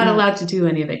Because not allowed to do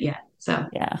any of it yet. So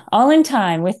yeah, all in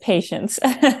time with patience.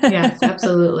 yes,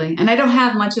 absolutely. And I don't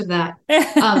have much of that.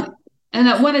 Um,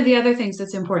 and one of the other things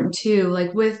that's important too,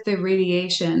 like with the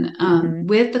radiation, Mm-hmm.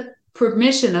 with the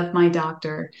permission of my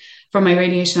doctor from my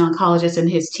radiation oncologist and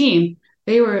his team,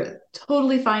 they were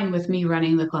totally fine with me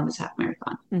running the Columbus Half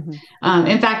Marathon. Mm-hmm.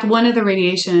 In fact, one of the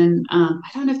radiation, I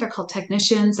don't know if they're called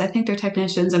technicians. I think they're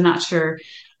technicians. I'm not sure.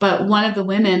 But one of the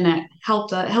women that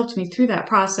helped me through that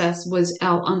process was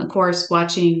out on the course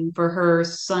watching for her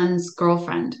son's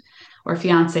girlfriend or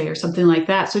fiance or something like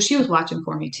that. So she was watching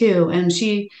for me too. And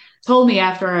she told me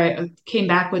after I came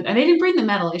back with, and I didn't bring the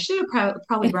medal. I should have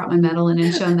probably brought my medal in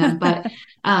and shown them. But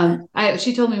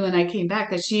she told me when I came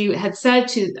back that she had said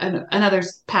to another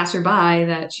passerby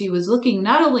that she was looking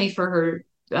not only for her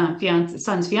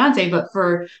son's fiance, but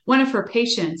for one of her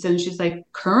patients. And she's like,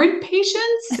 current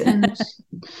patients? And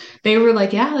they were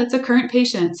like, yeah, that's a current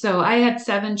patient. So I had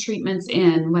 7 treatments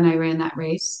in when I ran that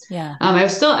race. Yeah. I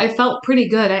felt pretty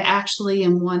good. I actually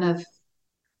am one of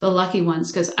the lucky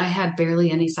ones because I had barely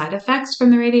any side effects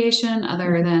from the radiation other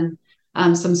Mm-hmm. than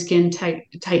some skin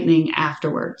tightening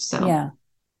afterwards. So Yeah.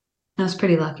 I was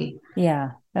pretty lucky.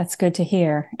 Yeah. That's good to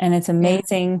hear. And it's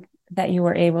amazing that you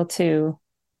were able to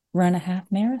run a half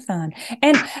marathon.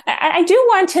 And I do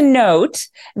want to note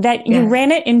that you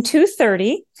ran it in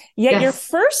 2:30, yet your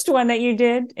first one that you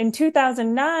did in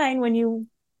 2009, when you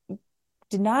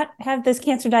did not have this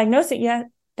cancer diagnosis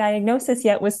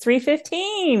yet, was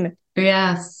 3:15.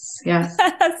 Yes.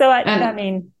 So I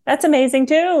mean, that's amazing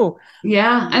too.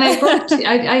 Yeah. And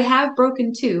I have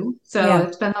broken 2. So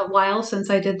it's been a while since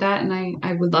I did that, and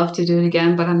I would love to do it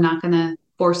again, but I'm not going to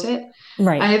force it.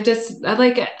 Right.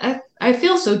 I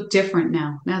feel so different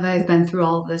now that I've been through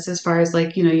all of this, as far as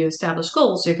like, you establish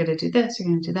goals. You're going to do this, you're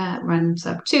going to do that, run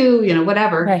sub 2,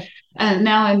 whatever. Right. And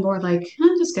now I'm more like,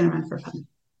 I'm just going to run for fun.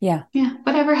 Yeah.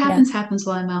 Whatever happens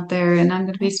while I'm out there, and I'm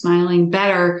going to be smiling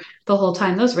better the whole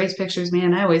time. Those race pictures,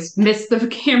 man, I always miss the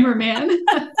cameraman.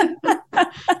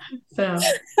 So.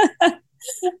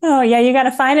 Oh yeah, you got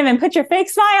to find him and put your fake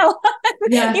smile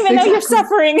on, even though you're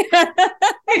suffering.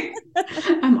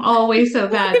 I'm always so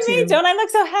bad too. Me, don't I look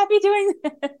so happy doing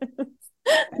this?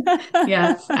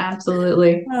 Yes,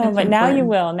 absolutely. Oh, but important.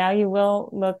 Now you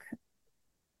will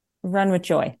run with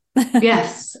joy.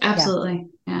 Yes, absolutely.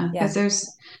 Yeah, because there's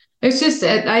just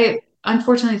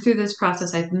unfortunately, through this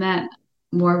process, I've met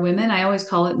more women. I always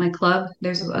call it my club.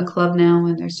 There's a club now,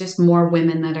 and there's just more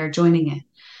women that are joining it.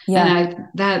 Yeah.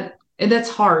 And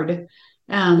that's hard.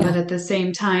 But at the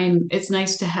same time, it's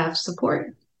nice to have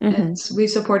support. Mm-hmm. We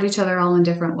support each other all in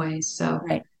different ways. So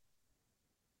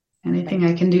anything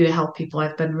I can do to help people,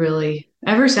 I've been really,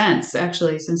 ever since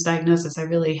diagnosis, I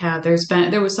really have.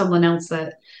 There was someone else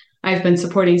that I've been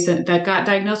supporting that got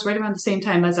diagnosed right around the same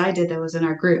time as I did, that was in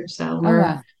our group. So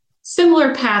we're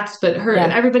similar paths, but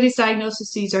everybody's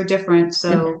diagnoses are different.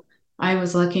 So I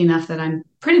was lucky enough that I'm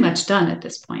pretty much done at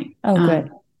this point. Oh,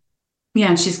 good. Yeah,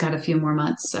 and she's got a few more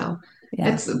months. So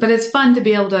it's fun to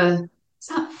be able to, it's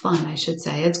not fun, I should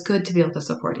say. It's good to be able to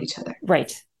support each other.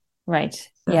 Right.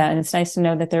 So. Yeah. And it's nice to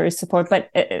know that there is support. But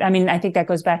I mean, I think that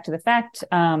goes back to the fact,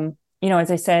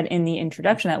 as I said in the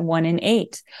introduction, that 1 in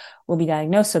 8 will be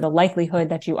diagnosed. So the likelihood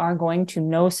that you are going to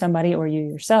know somebody, or you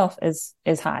yourself, is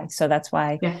high. So that's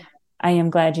why I am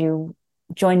glad you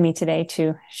joined me today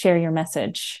to share your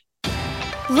message.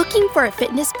 Looking for a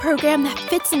fitness program that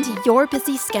fits into your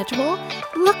busy schedule?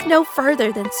 Look no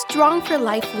further than Strong for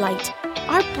Life Lite.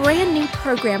 Our brand new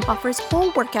program offers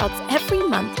whole workouts every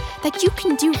month that you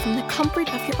can do from the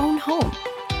comfort of your own home.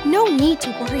 No need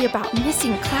to worry about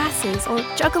missing classes or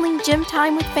juggling gym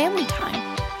time with family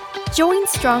time. Join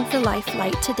Strong for Life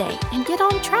Lite today and get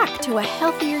on track to a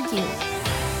healthier you.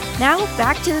 Now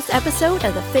back to this episode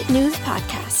of the Fit News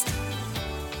Podcast.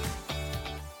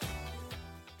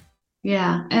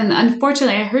 Yeah. And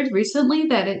unfortunately, I heard recently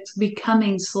that it's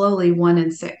becoming slowly 1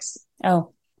 in 6.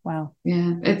 Oh, wow.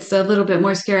 Yeah. It's a little bit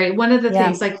more scary. One of the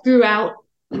things, like throughout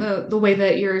the way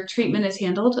that your treatment is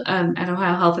handled at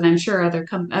Ohio Health, and I'm sure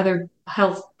other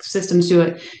health systems do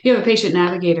it, you have a patient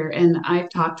navigator, and I've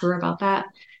talked to her about that.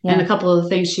 Yeah. And a couple of the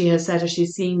things she has said is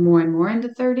she's seeing more and more in the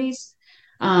 30s.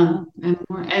 And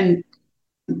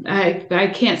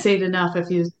I can't say it enough.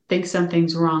 If you think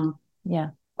something's wrong,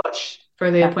 push for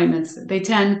the appointments. They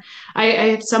tend, I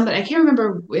have somebody, I can't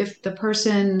remember if the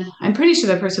person, I'm pretty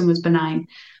sure the person was benign,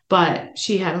 but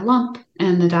she had a lump,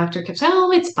 and the doctor kept saying,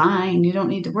 oh, it's fine, you don't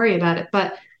need to worry about it.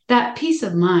 But that peace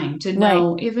of mind to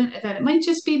know even that it might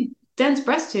just be dense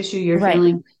breast tissue you're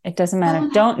feeling. It doesn't matter.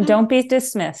 Don't be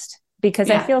dismissed,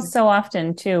 because I feel so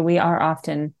often too, we are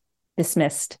often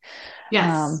dismissed.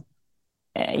 Yes.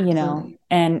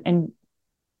 And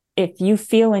if you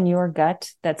feel in your gut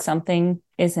that something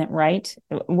isn't right,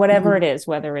 whatever it is,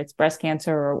 whether it's breast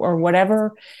cancer or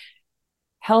whatever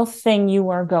health thing you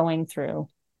are going through,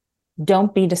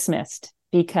 don't be dismissed,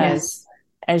 because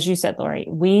as you said, Laurie,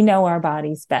 we know our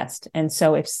bodies best. And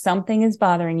so if something is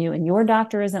bothering you and your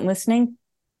doctor isn't listening,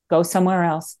 go somewhere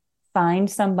else. Find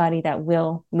somebody that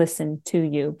will listen to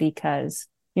you, because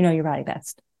you know your body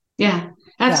best. Yeah,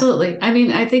 absolutely. I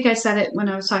mean, I think I said it when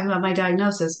I was talking about my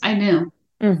diagnosis. I knew.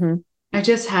 Mm-hmm. I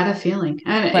just had a feeling,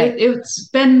 and it's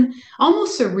been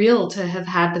almost surreal to have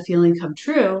had the feeling come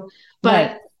true.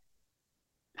 But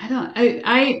you're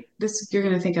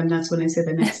going to think I'm nuts when I say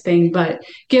the next thing, but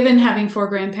given having 4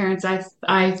 grandparents,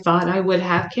 I thought I would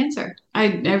have cancer. I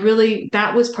really,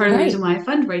 that was part of the reason why I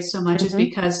fundraised so much, is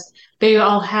because they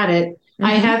all had it.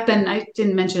 I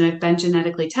didn't mention I've been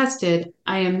genetically tested.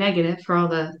 I am negative for all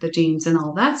the genes and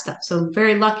all that stuff. So I'm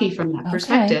very lucky from that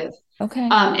perspective. Okay.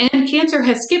 And cancer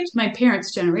has skipped my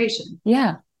parents' generation.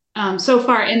 Yeah. So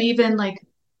far. And even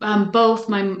both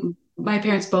my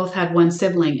parents both had one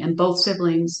sibling, and both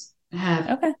siblings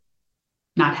have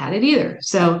not had it either.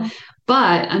 So, Okay.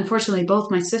 but unfortunately,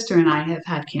 both my sister and I have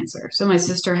had cancer. So my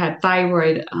sister had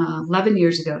thyroid 11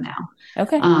 years ago now.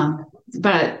 Okay.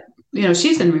 But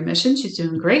she's in remission. She's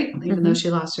doing great, even though she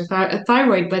lost her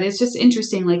thyroid. But it's just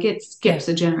interesting. Like it skips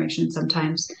a generation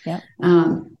sometimes. Yeah.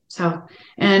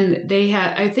 And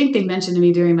I think they mentioned to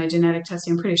me during my genetic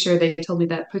testing, I'm pretty sure they told me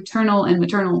that paternal and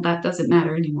maternal, that doesn't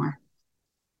matter anymore.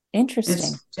 Interesting.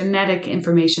 It's genetic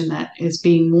information that is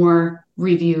being more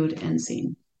reviewed and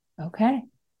seen. Okay.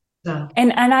 So.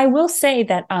 And I will say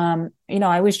that,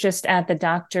 I was just at the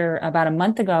doctor about a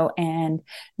month ago, and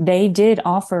they did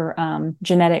offer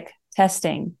genetic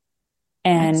testing.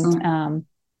 And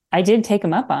I did take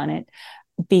them up on it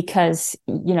because,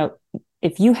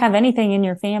 if you have anything in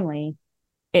your family,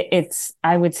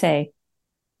 I would say,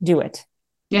 do it.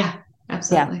 Yeah,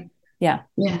 absolutely. Yeah.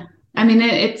 I mean,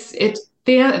 it's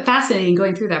fascinating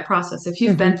going through that process. If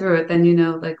you've been through it, then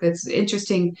it's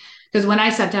interesting, because when I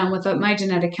sat down with my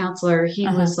genetic counselor, he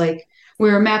was like,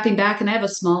 we were mapping back, and I have a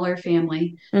smaller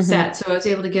family set, so I was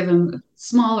able to give him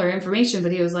smaller information.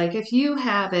 But he was like, if you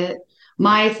have it,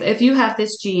 if you have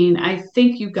this gene, I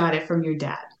think you got it from your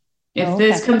dad. If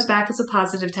this comes back as a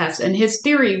positive test, and his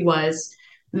theory was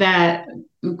that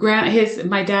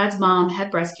my dad's mom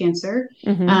had breast cancer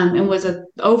and was a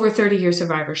over 30-year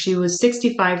survivor. She was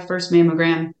 65 first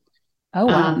mammogram. Oh,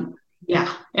 wow.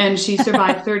 Yeah. And she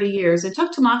survived 30 years. It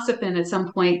took tamoxifen at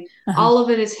some point. All of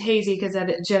it is hazy because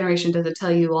that generation doesn't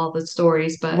tell you all the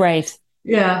stories, but right.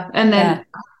 Yeah. And then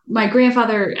my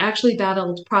grandfather actually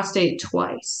battled prostate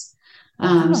twice.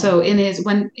 So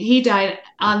when he died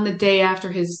on the day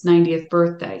after his 90th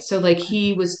birthday, so like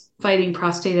he was fighting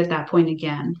prostate at that point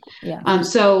again. Yeah.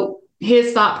 So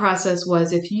his thought process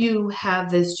was, if you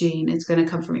have this gene, it's going to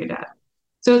come from your dad.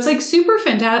 So it's like super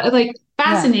fantastic, like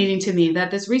fascinating to me that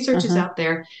this research is out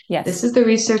there. Yes. This is the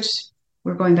research.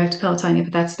 We're going back to Pelotonia,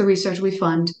 but that's the research we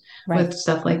fund with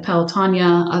stuff like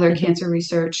Pelotonia, other cancer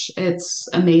research. It's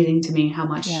amazing to me how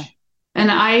much. Yeah.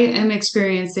 And I am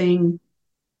experiencing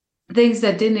things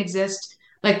that didn't exist.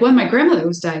 Like when my grandmother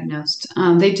was diagnosed,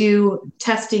 they do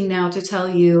testing now to tell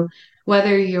you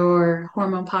whether you're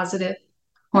hormone positive,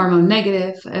 hormone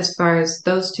negative, as far as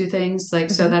those two things. Like,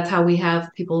 so that's how we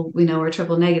have people we know are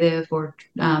triple negative or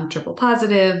triple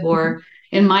positive, or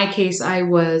in my case, I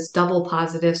was double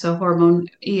positive. So hormone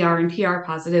ER and PR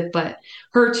positive, but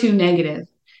HER2 negative.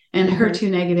 And HER2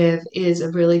 negative is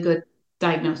a really good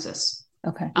diagnosis.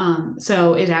 Okay.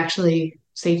 So it actually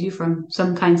saved you from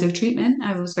some kinds of treatment.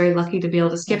 I was very lucky to be able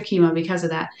to skip chemo because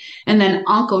of that. And then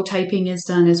oncotyping is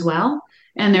done as well.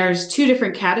 And there's two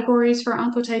different categories for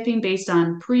oncotyping based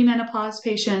on premenopause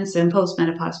patients and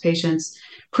postmenopause patients.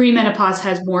 Premenopause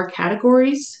has more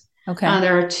categories. Okay.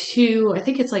 There are two, I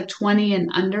think it's like 20 and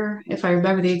under, if I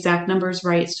remember the exact numbers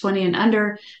right. It's 20 and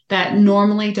under that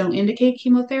normally don't indicate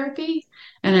chemotherapy.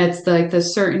 And it's like the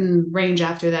certain range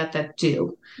after that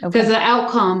do. Because the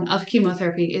outcome of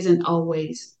chemotherapy isn't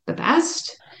always the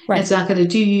best. Right. It's not going to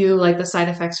do you, like the side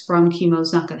effects from chemo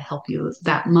is not going to help you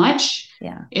that much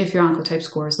if your oncotype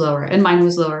score is lower. And mine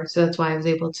was lower. So that's why I was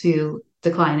able to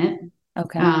decline it.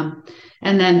 Okay.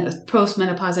 And then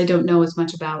post-menopause, I don't know as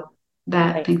much about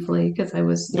that, thankfully, because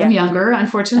I'm younger,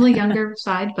 unfortunately, younger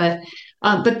side. But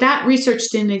that research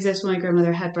didn't exist when my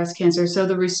grandmother had breast cancer. So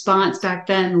the response back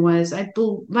then was, I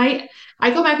go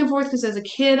back and forth, because as a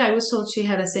kid, I was told she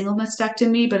had a single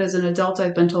mastectomy, but as an adult,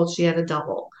 I've been told she had a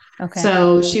double. Okay.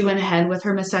 So she went ahead with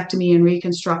her mastectomy and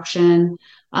reconstruction.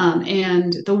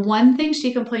 And the one thing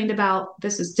she complained about,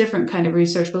 this is different kind of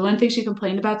research, but one thing she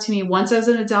complained about to me once as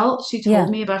an adult, she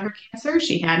told me about her cancer.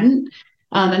 She hadn't.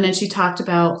 And then she talked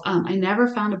about, I never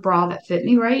found a bra that fit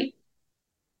me right.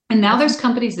 And now there's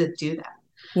companies that do that.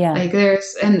 Yeah. Like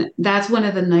and that's one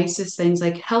of the nicest things,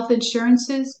 like health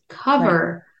insurances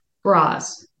cover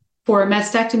bras for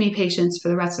mastectomy patients for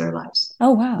the rest of their lives.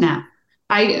 Oh, wow. Now,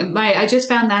 I just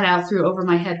found that out through Over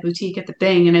My Head Boutique at the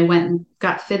Bing, and I went and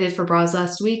got fitted for bras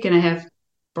last week, and I have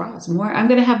bras more. I'm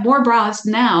going to have more bras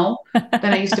now than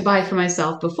I used to buy for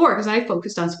myself before, because I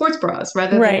focused on sports bras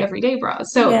rather than everyday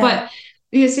bras. So, but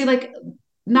you see, like,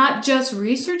 not just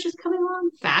research is coming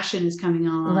on, fashion is coming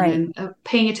on, and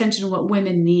paying attention to what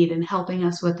women need and helping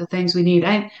us with the things we need.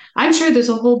 I'm sure there's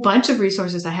a whole bunch of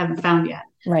resources I haven't found yet.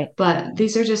 Right. But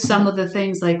these are just some of the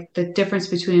things, like the difference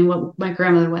between what my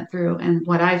grandmother went through and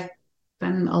what I've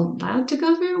been allowed to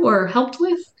go through or helped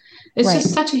with. It's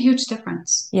just such a huge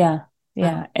difference. Yeah.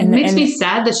 Yeah. And it makes me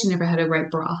sad that she never had a right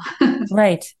bra.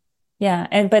 Right.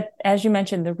 Yeah. But as you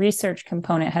mentioned, the research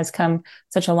component has come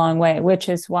such a long way, which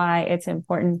is why it's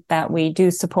important that we do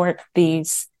support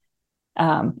these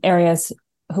areas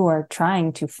who are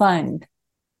trying to fund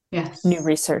new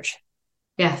research.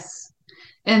 Yes.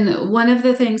 And one of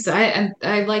the things I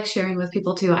like sharing with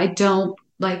people too, I don't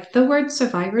like the word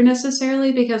survivor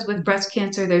necessarily, because with breast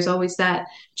cancer, there's always that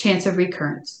chance of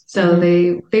recurrence. So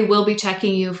they will be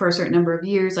checking you for a certain number of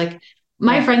years. Like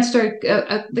my friend started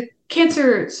the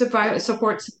cancer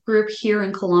support group here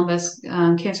in Columbus,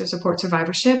 Cancer Support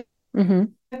Survivorship.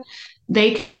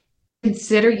 They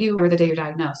consider you or the day you're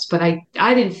diagnosed, but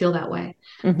I didn't feel that way.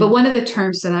 But one of the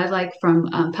terms that I like from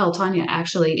Pelotonia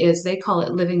actually is they call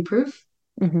it living proof.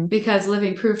 Because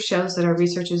living proof shows that our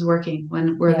research is working.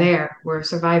 When we're there, we're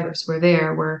survivors, we're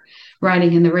there, we're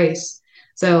riding in the race.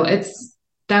 So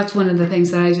that's one of the things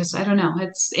that I don't know.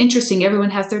 It's interesting. Everyone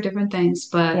has their different things,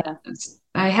 but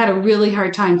I had a really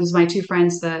hard time because my two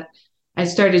friends that I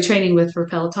started training with for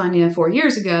Pelotonia 3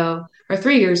 years ago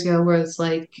was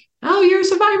like, oh, you're a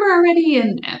survivor already.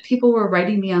 And people were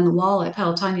writing me on the wall at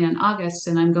Pelotonia in August.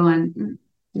 And I'm going,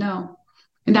 no,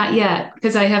 not yet,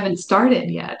 because I haven't started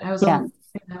yet. I was on,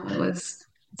 it's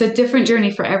a different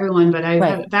journey for everyone, but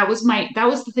that was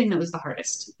the thing that was the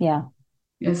hardest. Yeah.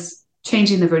 Is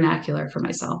changing the vernacular for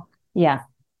myself. Yeah.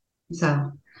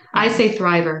 So I say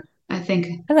thriver. I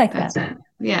think I like that. It.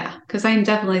 Yeah. Because I'm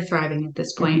definitely thriving at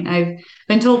this point. I've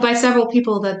been told by several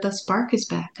people that the spark is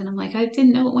back. And I'm like, I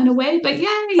didn't know it went away, but yay.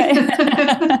 Maybe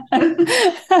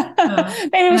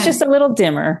it was just a little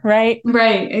dimmer, right?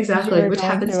 Right. Exactly. Which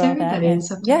happens to everybody.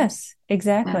 Yes,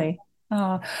 exactly.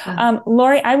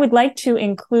 Laurie, I would like to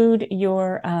include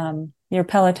your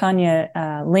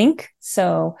Pelotonia link.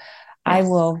 So I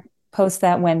will post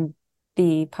that when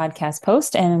the podcast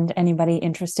post, and anybody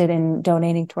interested in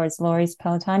donating towards Laurie's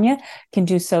Pelotonia can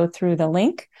do so through the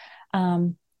link.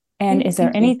 And is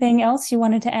there anything else you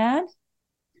wanted to add?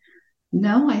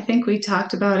 No, I think we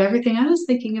talked about everything I was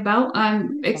thinking about.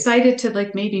 I'm excited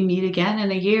to maybe meet again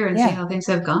in a year and see how things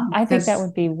have gone. I think that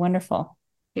would be wonderful.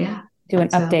 Yeah. Do an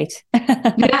update.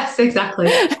 Yes, exactly.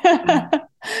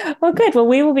 Well, good. Well,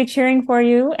 we will be cheering for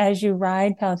you as you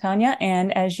ride Pelotonia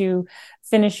and as you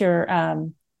finish your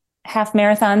half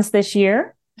marathons this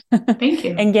year. Thank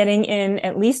you. And getting in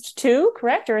at least 2,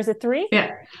 correct? Or is it 3?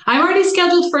 Yeah. I'm already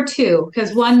scheduled for 2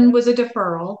 because one was a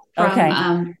deferral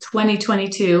from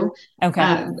 2022.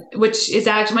 Okay. Which is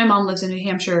actually, my mom lives in New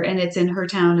Hampshire and it's in her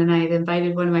town, and I had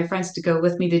invited one of my friends to go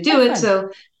with me to do it. Fun. So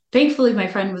thankfully my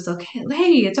friend was okay.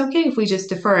 Hey, it's okay if we just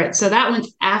defer it. So that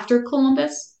one's after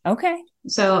Columbus. Okay.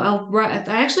 So I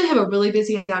actually have a really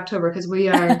busy October because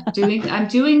I'm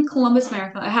doing Columbus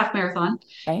Marathon, a half marathon.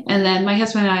 Right. And then my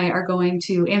husband and I are going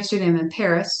to Amsterdam and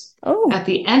Paris at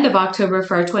the end of October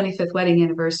for our 25th wedding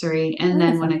anniversary. And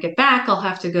then when I get back, I'll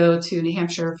have to go to New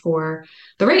Hampshire for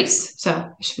the race.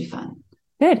 So it should be fun.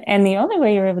 Good. And the only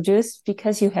way you're able to do this is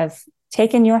because you have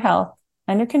taken your health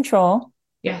under control.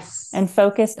 Yes. And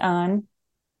focused on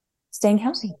staying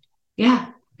healthy. Yeah.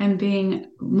 And being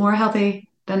more healthy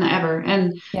than ever.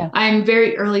 And I'm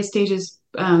very early stages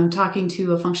talking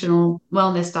to a functional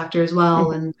wellness doctor as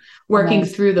well, and working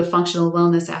through the functional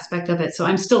wellness aspect of it. So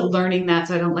I'm still learning that.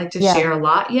 So I don't like to share a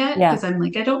lot yet because I'm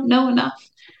like, I don't know enough.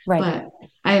 Right. But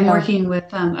I am working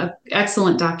with an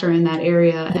excellent doctor in that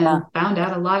area and found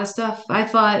out a lot of stuff. I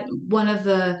thought one of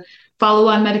the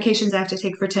follow-on medications I have to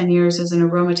take for 10 years is an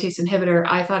aromatase inhibitor.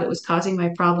 I thought it was causing my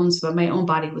problems, but my own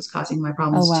body was causing my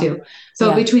problems too.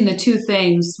 So between the two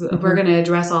things, we're going to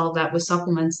address all of that with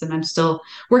supplements, and I'm still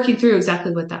working through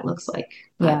exactly what that looks like.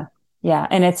 But, yeah.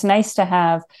 And it's nice to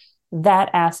have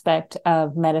that aspect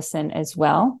of medicine as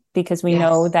well, because we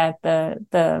know that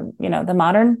the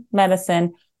modern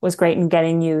medicine was great in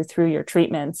getting you through your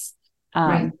treatments.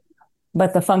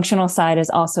 But the functional side is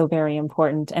also very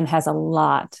important and has a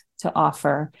lot to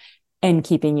offer in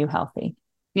keeping you healthy.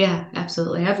 Yeah,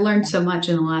 absolutely. I've learned so much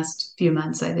in the last few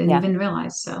months I didn't even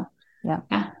realize. So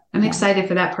I'm excited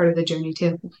for that part of the journey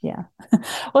too. Yeah.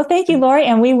 Well, thank you, Laurie.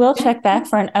 And we will check back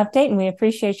for an update, and we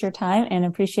appreciate your time and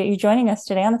appreciate you joining us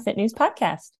today on the Fit News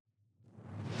Podcast.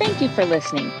 Thank you for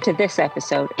listening to this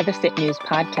episode of the Fit News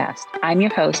Podcast. I'm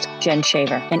your host, Jen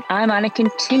Shaver, and I'm on a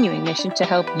continuing mission to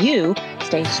help you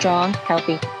stay strong,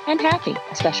 healthy, and happy.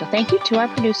 A special thank you to our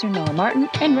producer, Noah Martin,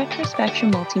 and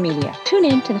Retrospection Multimedia. Tune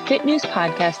in to the Fit News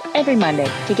Podcast every Monday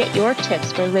to get your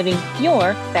tips for living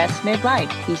your best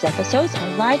midlife. These episodes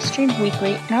are live streamed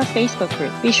weekly in our Facebook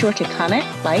group. Be sure to comment,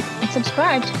 like, and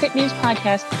subscribe to Fit News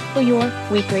Podcast for your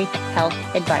weekly health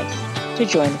advice. To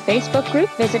join the Facebook group,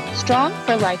 visit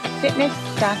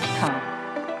strongforlifefitness.com.